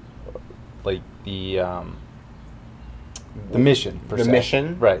mission. Per The se.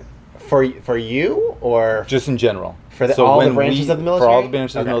 mission? right? for you or Just in general. For all the when branches of the For all the military?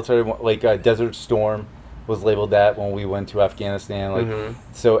 branches of the Okay. military, like Desert Storm was labeled that when we went to Afghanistan. Like, Mhm.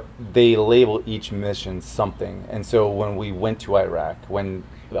 so they label each mission something. And so when we went to Iraq, when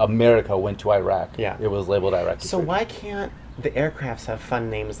America went to Iraq, Yeah. it was labeled Iraqi. So freedom. why can't the aircrafts have fun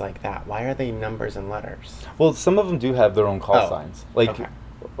names like that? Why are they numbers and letters? Well, some of them do have their own call Oh, signs. Like, okay.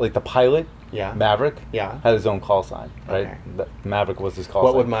 like the pilot, Yeah. Maverick, Yeah. had his own call sign, right? Okay. The Maverick was his call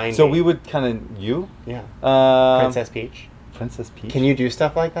What sign. would mine So be? we would kind of Yeah. Princess Princess Peach. Princess Peach. Can you do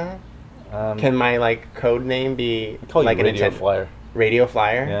stuff like that? Can my code name be I call like you an Radio intent- Flyer? Radio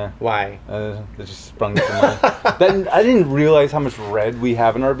Flyer? Yeah. Why? That just sprung to mind. Then I didn't realize how much red we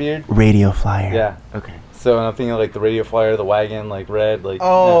have in our beard. Radio Flyer. Yeah. Okay. So I'm thinking like the Radio Flyer, the wagon, like red, like.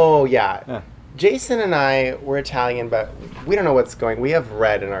 Oh yeah. Yeah. Jason and I were Italian, but we don't know what's going. We have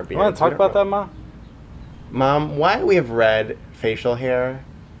red in our You beard. want to talk about that, Ma? Mom? Why do we have red facial hair?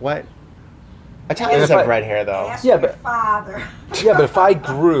 What? Italians if have I- red hair though. Ask Yeah, your but- father. Yeah, but if I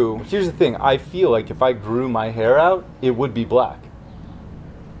grew, here's the thing. I feel like if I grew my hair out, it would be black.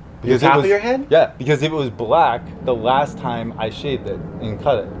 The top of your head? Yeah, because if it was black the last time I shaved it and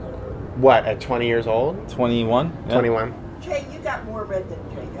cut it. What? At 20 years old? 21? Yeah. 21. Jay, you got more red than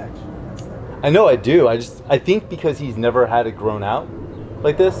Jay actually. That's the- I know I do. I think because he's never had it grown out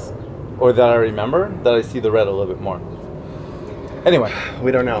like this, or that I remember, that I see the red a little bit more. Anyway,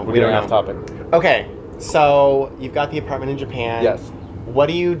 We don't know. we're we don't getting know. off topic. Okay, so you've got the apartment in Japan. Yes. What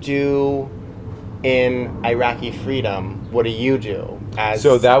do you do in Iraqi freedom, what do you do as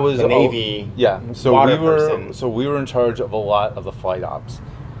So that was the Navy So water we were person? so we were in charge of a lot of the flight ops.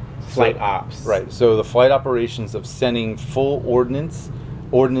 Flight So- ops. Right. So the flight operations of sending full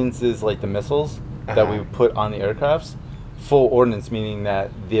ordnances like the missiles that we Uh-huh. put on the aircrafts. Full ordnance meaning that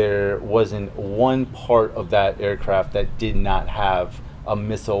there wasn't one part of that aircraft that did not have a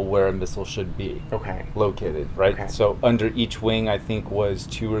missile where a missile should be Okay. located, right? Okay. So under each wing, I think was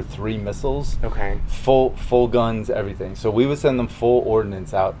 2 or 3 missiles, Okay. full guns, everything. So we would send them full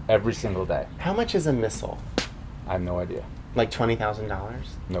ordnance out every single day. How much is a missile? I have no idea. Like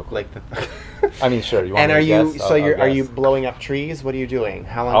 $20,000? No clue. Like the. I mean, sure. You want And me are to you guess? so I'll are you guess. blowing up trees? What are you doing?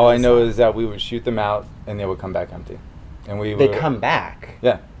 How long? All does I this know last? is that we would shoot them out and they would come back empty, and we They would, come back.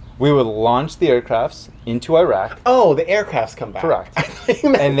 Yeah, we would launch the aircrafts into Iraq. Oh, the aircrafts come back. Correct. I thought you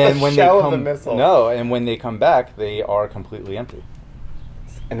meant And then the when they shell of the come, missile. no, and when they come back, they are completely empty.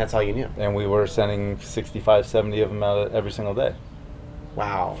 And that's all you knew. And we were sending 65, 70 of them out every single day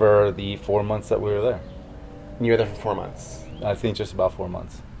Wow. for the 4 months that we were there. And you were there for 4 months. I think just about 4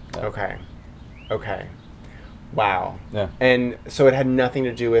 months. Yeah. Okay. Okay. Wow. Yeah. And so it had nothing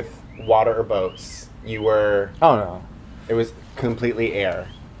to do with water or boats. You were. Oh no. It was completely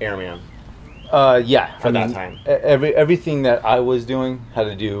airman. Yeah. For that time. Everything that I was doing had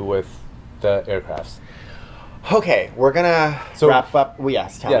to do with the aircrafts. Okay, we're gonna So- wrap up. Well,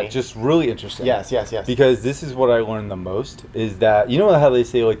 yes, tell Yeah, me. just really interesting. Yes. Because this is what I learned the most is that you know how they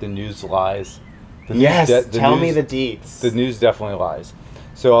say like the news lies. The news Yes. the Tell me news- the deets. The news definitely lies.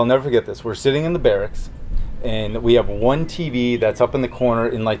 So I'll never forget this. We're sitting in the barracks, and we have one TV that's up in the corner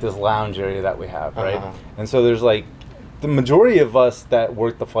in like this lounge area that we have, right? Uh-huh. And so there's like the majority of us that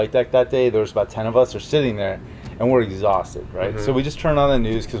worked the flight deck that day. There was about 10 of us are sitting there, and we're exhausted, right? Mhm. So we just turned on the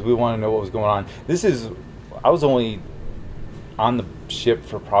news because we want to know what was going on. I was only on the ship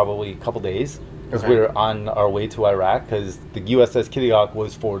for probably a couple days because Okay. we were on our way to Iraq because the USS Kittihawk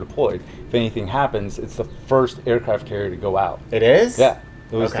was forward deployed. If anything happens, it's the first aircraft carrier to go out. It is? Yeah,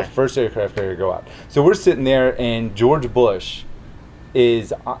 it was Okay. the first aircraft carrier to go out. So we're sitting there, and George Bush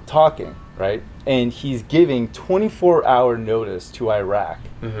is talking, right? And he's giving 24-hour notice to Iraq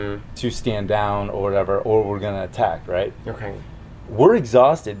Mm-hmm. to stand down or whatever, or we're going to attack, right? Okay. We're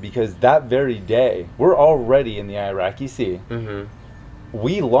exhausted because that very day, we're already in the Iraqi Sea. Mm-hmm.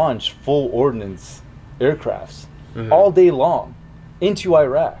 We launched full ordnance aircrafts Mhm. all day long into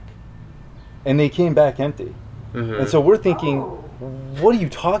Iraq, and they came back empty. Mm-hmm. And so we're thinking, what are you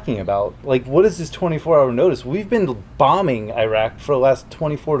talking about? Like, what is this 24-hour notice? We've been bombing Iraq for the last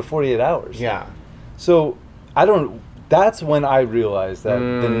 24 to 48 hours. Yeah. So that's when I realized that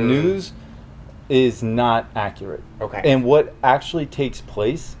the Mm. news is not accurate. Okay. And what actually takes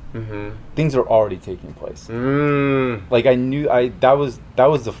place, Mm-hmm. things are already taking place. Mm. Like that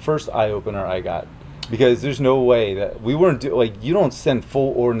was the first eye opener I got, because there's no way that we weren't you don't send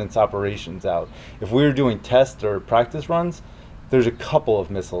full ordnance operations out. If we were doing test or practice runs, there's a couple of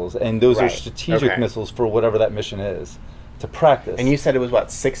missiles, and those are Right. strategic Okay. missiles for whatever that mission is to practice. And you said it was what,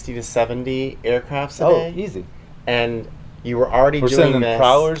 60 to 70 aircrafts a oh day? easy. And you were already We're doing sending this.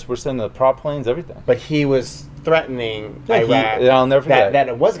 prowlers, we're sending the prop planes, everything. But he was threatening Yeah, Iraq I'll never forget. that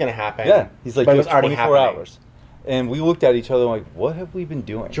it was going to happen. Yeah, he's like, but it you was have already 24 happening. hours, and we looked at each other like, what have we been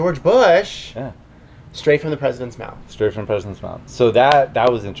doing? George Bush, Yeah. straight from the president's mouth. Straight from President's mouth. So that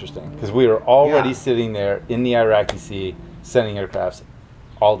was interesting because we were already Yeah. sitting there in the Iraqi Sea sending aircrafts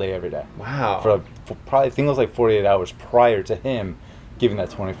all day, every day. Wow. For probably, I think it was like 48 hours prior to him giving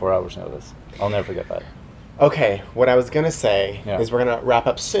that 24 hours notice. I'll never forget that. Okay, what I was going to say Yeah. is we're going to wrap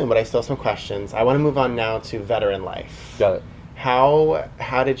up soon, but I still have some questions. I want to move on now to veteran life. Got it.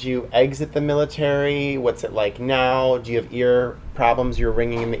 How did you exit the military? What's it like now? Do you have ear problems? You're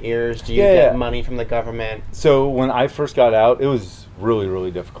ringing in the ears? Do you Yeah, get yeah. money from the government? So when I first got out, it was really,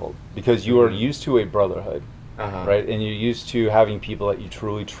 really difficult because you are Mhm. used to a brotherhood, Uh-huh. right? And you're used to having people that you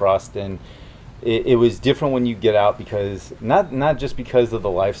truly trust, and it was different when you get out because not just because of the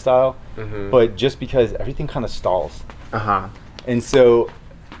lifestyle, Mhm. but just because everything kind of stalls. Uh-huh. And so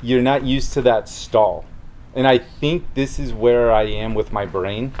you're not used to that stall. And I think this is where I am with my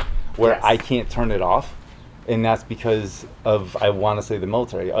brain, where Yes. I can't turn it off. And that's because of, I want to say, the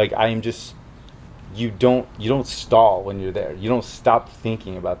military. Like, I am just, you don't stall when you're there. You don't stop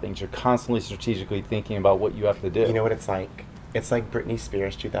thinking about things. You're constantly strategically thinking about what you have to do. You know what it's like? It's like Britney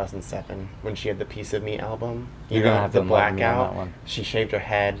Spears 2007 when she had the Piece of Me album. You're gonna have to the enlighten me on blackout. that one. She shaved her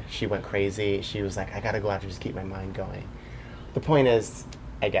head. She went crazy. She was like, I gotta go out to just keep my mind going. The point is,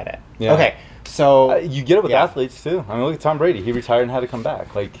 I get it. Yeah. Okay, so You get it with yeah. athletes too. I mean, look at Tom Brady. He retired and had to come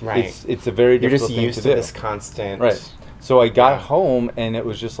back. Like, Right. it's a very You're difficult just thing used to to do. this constant. Right. So I got Yeah. home and it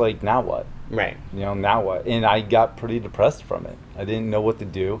was just like, now what? Right. Now what? And I got pretty depressed from it. I didn't know what to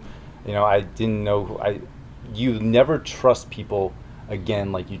do. I didn't know. You never trust people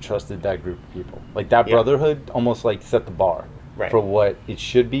again like you trusted that group of people. Like that Yeah. brotherhood almost like set the bar Right. for what it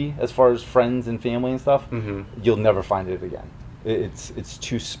should be as far as friends and family and stuff. Mhm. You'll never find it again. It's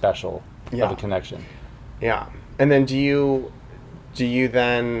too special Yeah. of a connection. Yeah. And then do you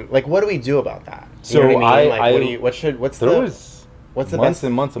then, like, what do we do about that? You So know what I mean? Like, I- what do you, what's There the, was what's the months best?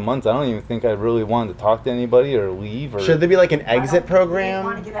 and months and months. I don't even think I really wanted to talk to anybody or leave. Or Should there be like an exit I program?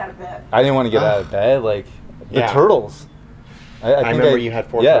 want to get out of bed. I didn't want to get out of bed. Like the Yeah. turtles. I think remember you had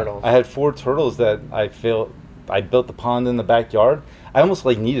 4 turtles. I had 4 turtles that I built the pond in the backyard. I almost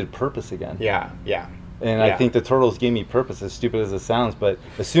like needed purpose again. Yeah. Yeah. And Yeah. I think the turtles gave me purpose, as stupid as it sounds. But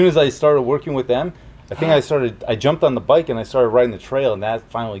as soon as I started working with them, I think I jumped on the bike and I started riding the trail, and that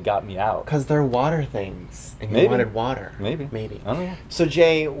finally got me out. Because they're water things, and you Maybe. wanted water. Maybe. Maybe. I don't know. So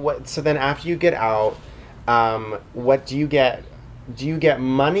Jay, so then after you get out, what do you get? Do you get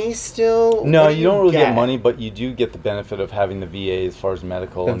money still? No, What do you don't really get money, but you do get the benefit of having the VA as far as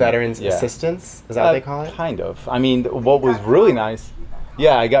medical. The and- Veterans yeah. Assistance? Is that what they call it? Kind of. I mean, what was really nice,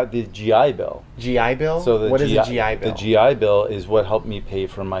 yeah, I got the GI Bill. GI Bill? So What is a GI Bill? The GI Bill is what helped me pay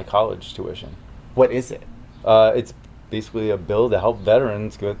for my college tuition. What is it? It's basically a bill to help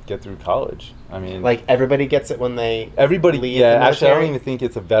veterans get through college. I mean, Like everybody gets it when they everybody. leave Yeah, the actually, I don't military? even think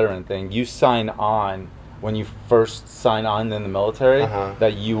it's a veteran thing. You sign on when you first sign on in the military Uh-huh.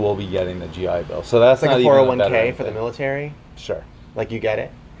 that you will be getting the GI Bill. So that's It's like not a even 401k veteran for the thing. military. Sure. Like you get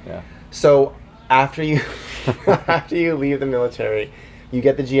it. Yeah. So after you after you leave the military, you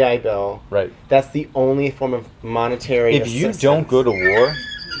get the GI Bill. Right. That's the only form of monetary If you assistance. don't go to war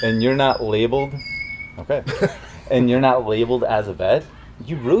and you're not labeled, okay, and you're not labeled as a vet,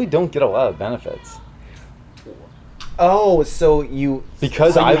 you really don't get a lot of benefits. Oh, so you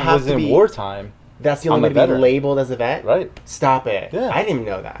Because so you I have was to in be- wartime, That's the I'm only a way to be veteran. labeled as a vet. right? Stop it. Yeah. I didn't even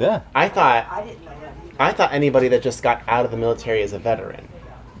know that. Yeah. I thought I didn't know that either. I thought anybody that just got out of the military is a veteran.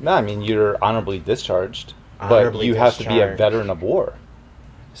 No, I mean you're honorably discharged, Honorably but you have to be a discharged. veteran of war.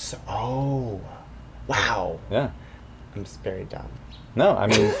 So, wow. Yeah. I'm just very dumb. No, I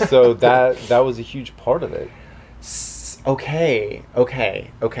mean so that was a huge part of it. Okay.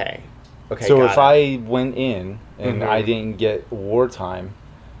 So got if it. I went in and Mhm. I didn't get wartime,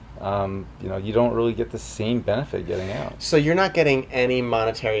 you don't really get the same benefit getting out. So you're not getting any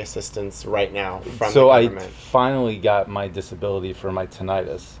monetary assistance right now from So the I government. finally got my disability for my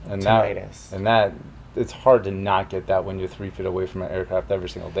tinnitus, and Tinnitus. that it's hard to not get that when you're 3 feet away from an aircraft every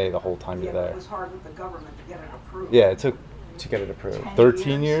single day the whole time Yeah, you're but there. it was hard with the government to get it approved. Yeah, it took to get it approved.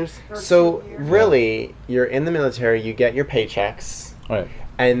 13 years. 13 So years. really, you're in the military, you get your paychecks, Right.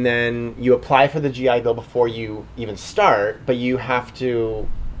 and then you apply for the GI Bill before you even start, but you have to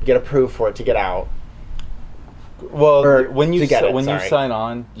get approved for it to get out. Well, Or when you to get it, when you sorry. sign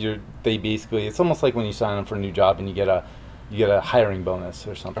on, they basically it's almost like when you sign on for a new job and you get a hiring bonus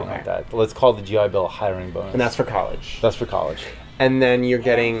or something like Okay. that. Let's call the GI Bill a hiring bonus. And that's for college. That's for college. And then you're And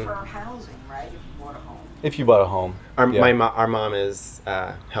getting for housing, right? If you bought a home. If you bought a home. Yeah. our mom is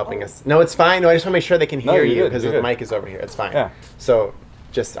helping us. No, it's fine. No, I just want to make sure they can No, hear you're you good, because you're the good. mic is over here. It's fine. Yeah. So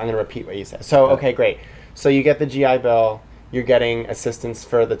just I'm going to repeat what you said. So Yeah. okay, great. So you get the GI Bill. You're getting assistance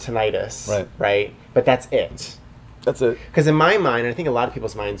for the tinnitus. Right. Right. But that's it. That's it. Because in my mind, and I think a lot of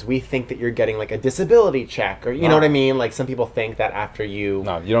people's minds, we think that you're getting like a disability check, or you know what I mean. Like some people think that after you,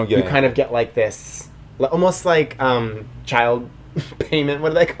 No, you don't get you anything. kind of get like this, almost like child payment.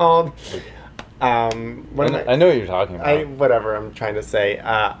 What are they called? What am I know what you're talking about. whatever I'm trying to say,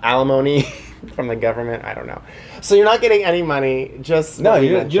 alimony from the government. I don't know. So you're not getting any money. Just No, what we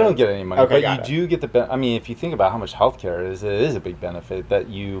you don't mentioned. get any money, Okay, but got you do get the. I mean, if you think about how much healthcare is, it is a big benefit that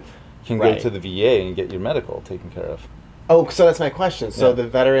you can go Right. to the VA and get your medical taken care of. Oh, so that's my question. So Yeah. the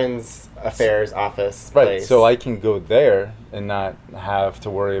Veterans Affairs Office, Right. place, So I can go there and not have to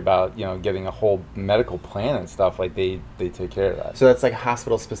worry about getting a whole medical plan and stuff. Like they take care of that. So that's like a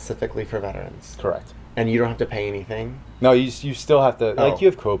hospital specifically for veterans, Correct. and you don't have to pay anything. No, you still have to Oh. like you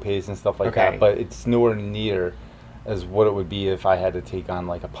have co-pays and stuff like Okay. that, but it's nowhere near as what it would be if I had to take on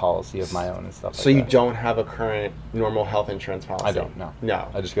like a policy of my own and stuff. So like you that. don't have a current normal health insurance policy. I don't. No. No,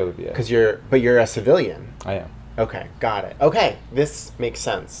 I just go to the VA. because you're a civilian. I am. Okay, got it. Okay, this makes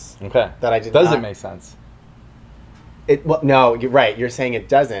sense. Okay. That I did Does not- it make sense? It well, no, you're right. You're saying it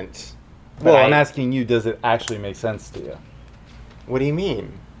doesn't. but Well, I- I'm asking you, does it actually make sense to you? What do you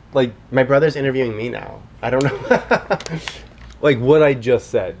mean? Like My brother's interviewing me now. I don't know. like what I just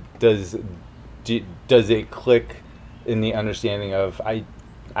said, does it click in the understanding of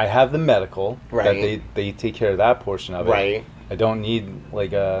I have the medical that Right. they take care of that portion of it. Right. I don't need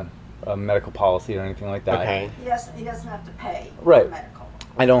like a medical policy or anything like that. Okay. He doesn't have to pay Right. for medical.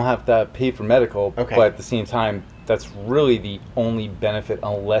 I don't have to pay for medical, Okay. but at the same time, that's really the only benefit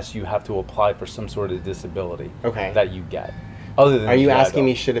unless you have to apply for some sort of disability Okay. that you get. Other than Are you GI asking Bill.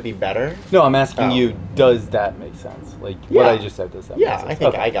 me, should it be better? No, I'm asking Oh. you, does that make sense? Like what Yeah. I just said, does that Yeah, make sense? I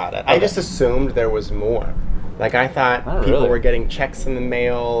think Okay. I got it. I Okay. just assumed there was more. Like, I thought Not people really. were getting checks in the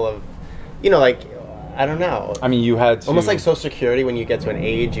mail of, like, I don't know. I mean, you had to... Almost like Social Security when you get to an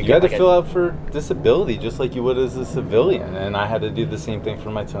age. You get had to like fill out for disability just like you would as a civilian, and I had to do the same thing for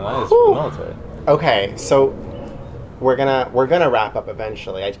my tinnitus for Whew. the military. Okay, so we're gonna wrap up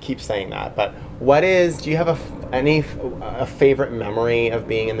eventually. I keep saying that, but do you have a favorite memory of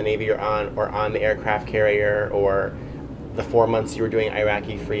being in the Navy or on the aircraft carrier, or the 4 months you were doing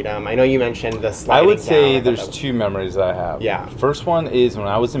Iraqi Freedom? I know you mentioned the I sliding would say down. there's two memories that I have. Yeah. First one is when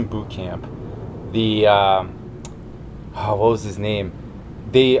I was in boot camp. The what was his name?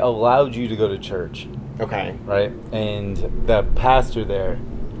 They allowed you to go to church, Okay. right? And the pastor there,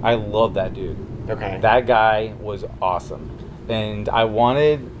 I love that dude. Okay. That guy was awesome, and I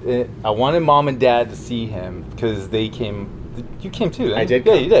wanted mom and dad to see him because they came. You came too. Didn't I you? did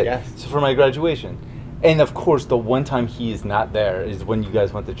Yeah, come, you did. yes. So for my graduation, and of course, the one time he is not there is when you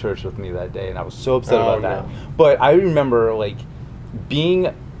guys went to church with me that day, and I was so upset Oh, about that. no. But I remember like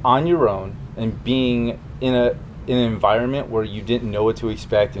being on your own and being in an environment where you didn't know what to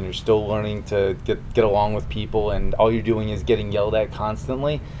expect, and you're still learning to get along with people, and all you're doing is getting yelled at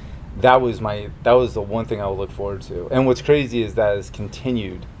constantly. That was the one thing I would look forward to. And what's crazy is that has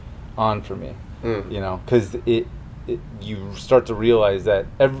continued on for me. Mm. You know, because you start to realize that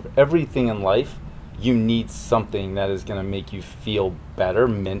everything in life, you need something that is going to make you feel better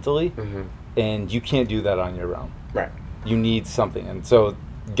mentally, Mhm. and you can't do that on your own. Right. You need something, and so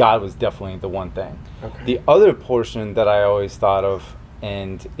God was definitely the one thing. Okay. The other portion that I always thought of,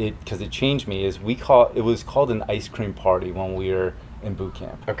 and because it changed me, is it was called an ice cream party when we were in boot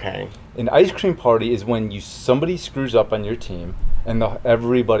camp. Okay. An ice cream party is when somebody screws up on your team and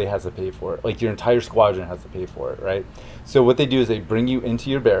everybody has to pay for it. Like your entire squadron has to pay for it, right? So what they do is they bring you into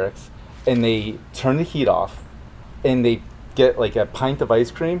your barracks and they turn the heat off and they get like a pint of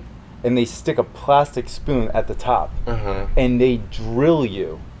ice cream and they stick a plastic spoon at the top Uh-huh. and they drill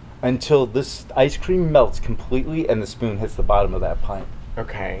you until this ice cream melts completely and the spoon hits the bottom of that pint.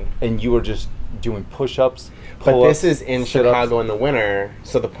 Okay. And you are just doing push-ups, But pull-ups, this is in sit-ups. Chicago in the winter,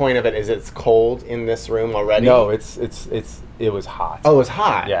 so the point of it is it's cold in this room already? No, it was hot. Oh, it was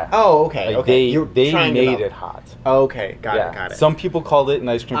hot? Yeah. Oh, okay. Like okay. You're they trying made up. it hot. Okay, got Yeah. it, got it. Some people called it an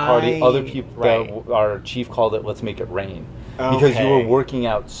ice cream party. Other people, right. our chief called it "Let's make it rain," because you were Okay. working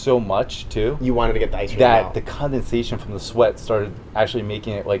out so much too You wanted to get the ice cream that out. the condensation from the sweat started actually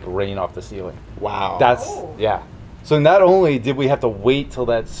making it like rain off the ceiling. Wow. That's yeah. So not only did we have to wait till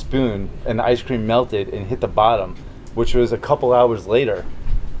that spoon and the ice cream melted and hit the bottom, which was a couple hours later,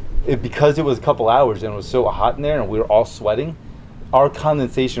 because it was a couple hours and it was so hot in there and we were all sweating, our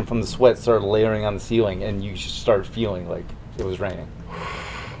condensation from the sweat started layering on the ceiling and you just started feeling like it was raining.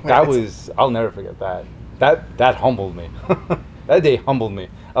 I'll never forget that. That humbled me. That day humbled me.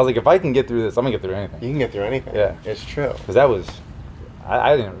 I was like, if I can get through this, I'm gonna get through anything. You can get through anything. Yeah. It's true. Because that was,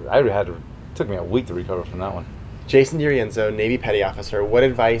 it took me a week to recover from that one. Jason DiRienzo, Navy Petty Officer, what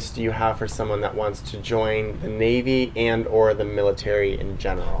advice do you have for someone that wants to join the Navy and or the military in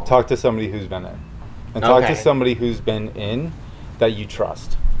general? Talk to somebody who's been in. And talk Okay. to somebody who's been in that you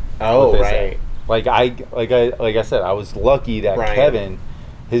trust. Oh, what they right. say. Like I said, I was lucky that Brian. Kevin,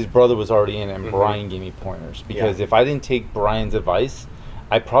 his brother was already in, and Mhm. Brian gave me pointers. Because Yeah. if I didn't take Brian's advice,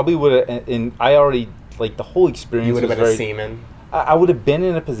 I probably would have. And I already like the whole experience. You would have was been very, a seaman. I would have been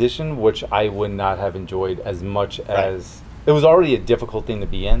in a position which I would not have enjoyed as much as it was already a difficult thing to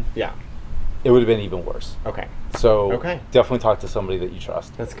be in. Yeah. It would have been even worse. Okay. So Okay. definitely talk to somebody that you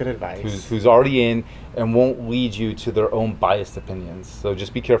trust. That's good advice. Who's already in and won't lead you to their own biased opinions. So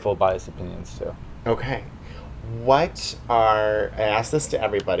just be careful of biased opinions too. Okay. I ask this to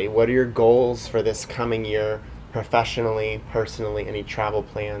everybody, what are your goals for this coming year, professionally, personally, any travel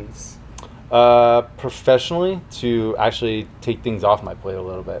plans? Professionally, to actually take things off my plate a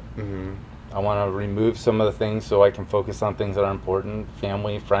little bit. Mm-hmm. I want to remove some of the things so I can focus on things that are important,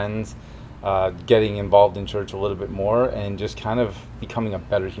 family, friends, getting involved in church a little bit more, and just kind of becoming a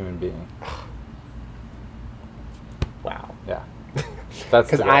better human being. Wow. Yeah. That's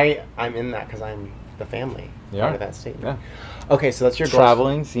Because the goal. I'm in that because I'm the family Yeah. part of that statement. Yeah. Okay, so that's your goals.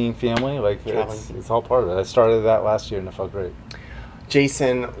 Traveling, seeing family, like Traveling. it's all part of it. I started that last year and it felt great.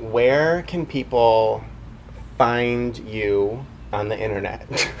 Jason, where can people find you on the internet.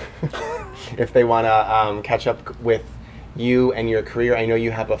 If they want to catch up with you and your career, I know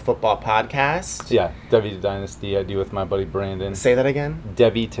you have a football podcast. Yeah, Debbie to Dynasty. I do with my buddy Brandon. Say that again.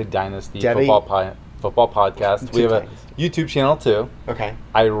 Debbie to Dynasty Debbie- football podcast. We have a YouTube channel too. Okay.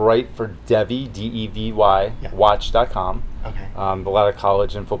 I write for Devy, Devy, Yeah. watch.com. Okay. A lot of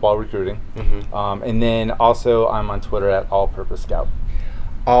college and football recruiting. Mm-hmm. And then also I'm on Twitter at All Purpose Scout.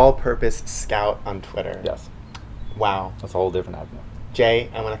 All Purpose Scout on Twitter. Yes, Wow. that's a whole different avenue. Jay,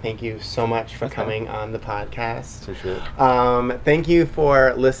 I want to thank you so much for Okay. coming on the podcast. Appreciate it. Thank you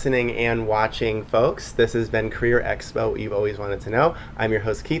for listening and watching, folks. This has been Career Expo, what you've always wanted to know. I'm your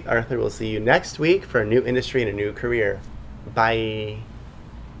host, Keith Arthur. We'll see you next week for a new industry and a new career. Bye.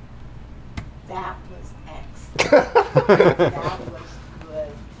 That was excellent. That was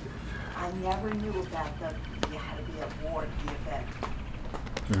good. I never knew about you had to be aboard the event.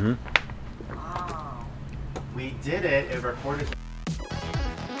 Mm-hmm. Wow. We did it. It recorded.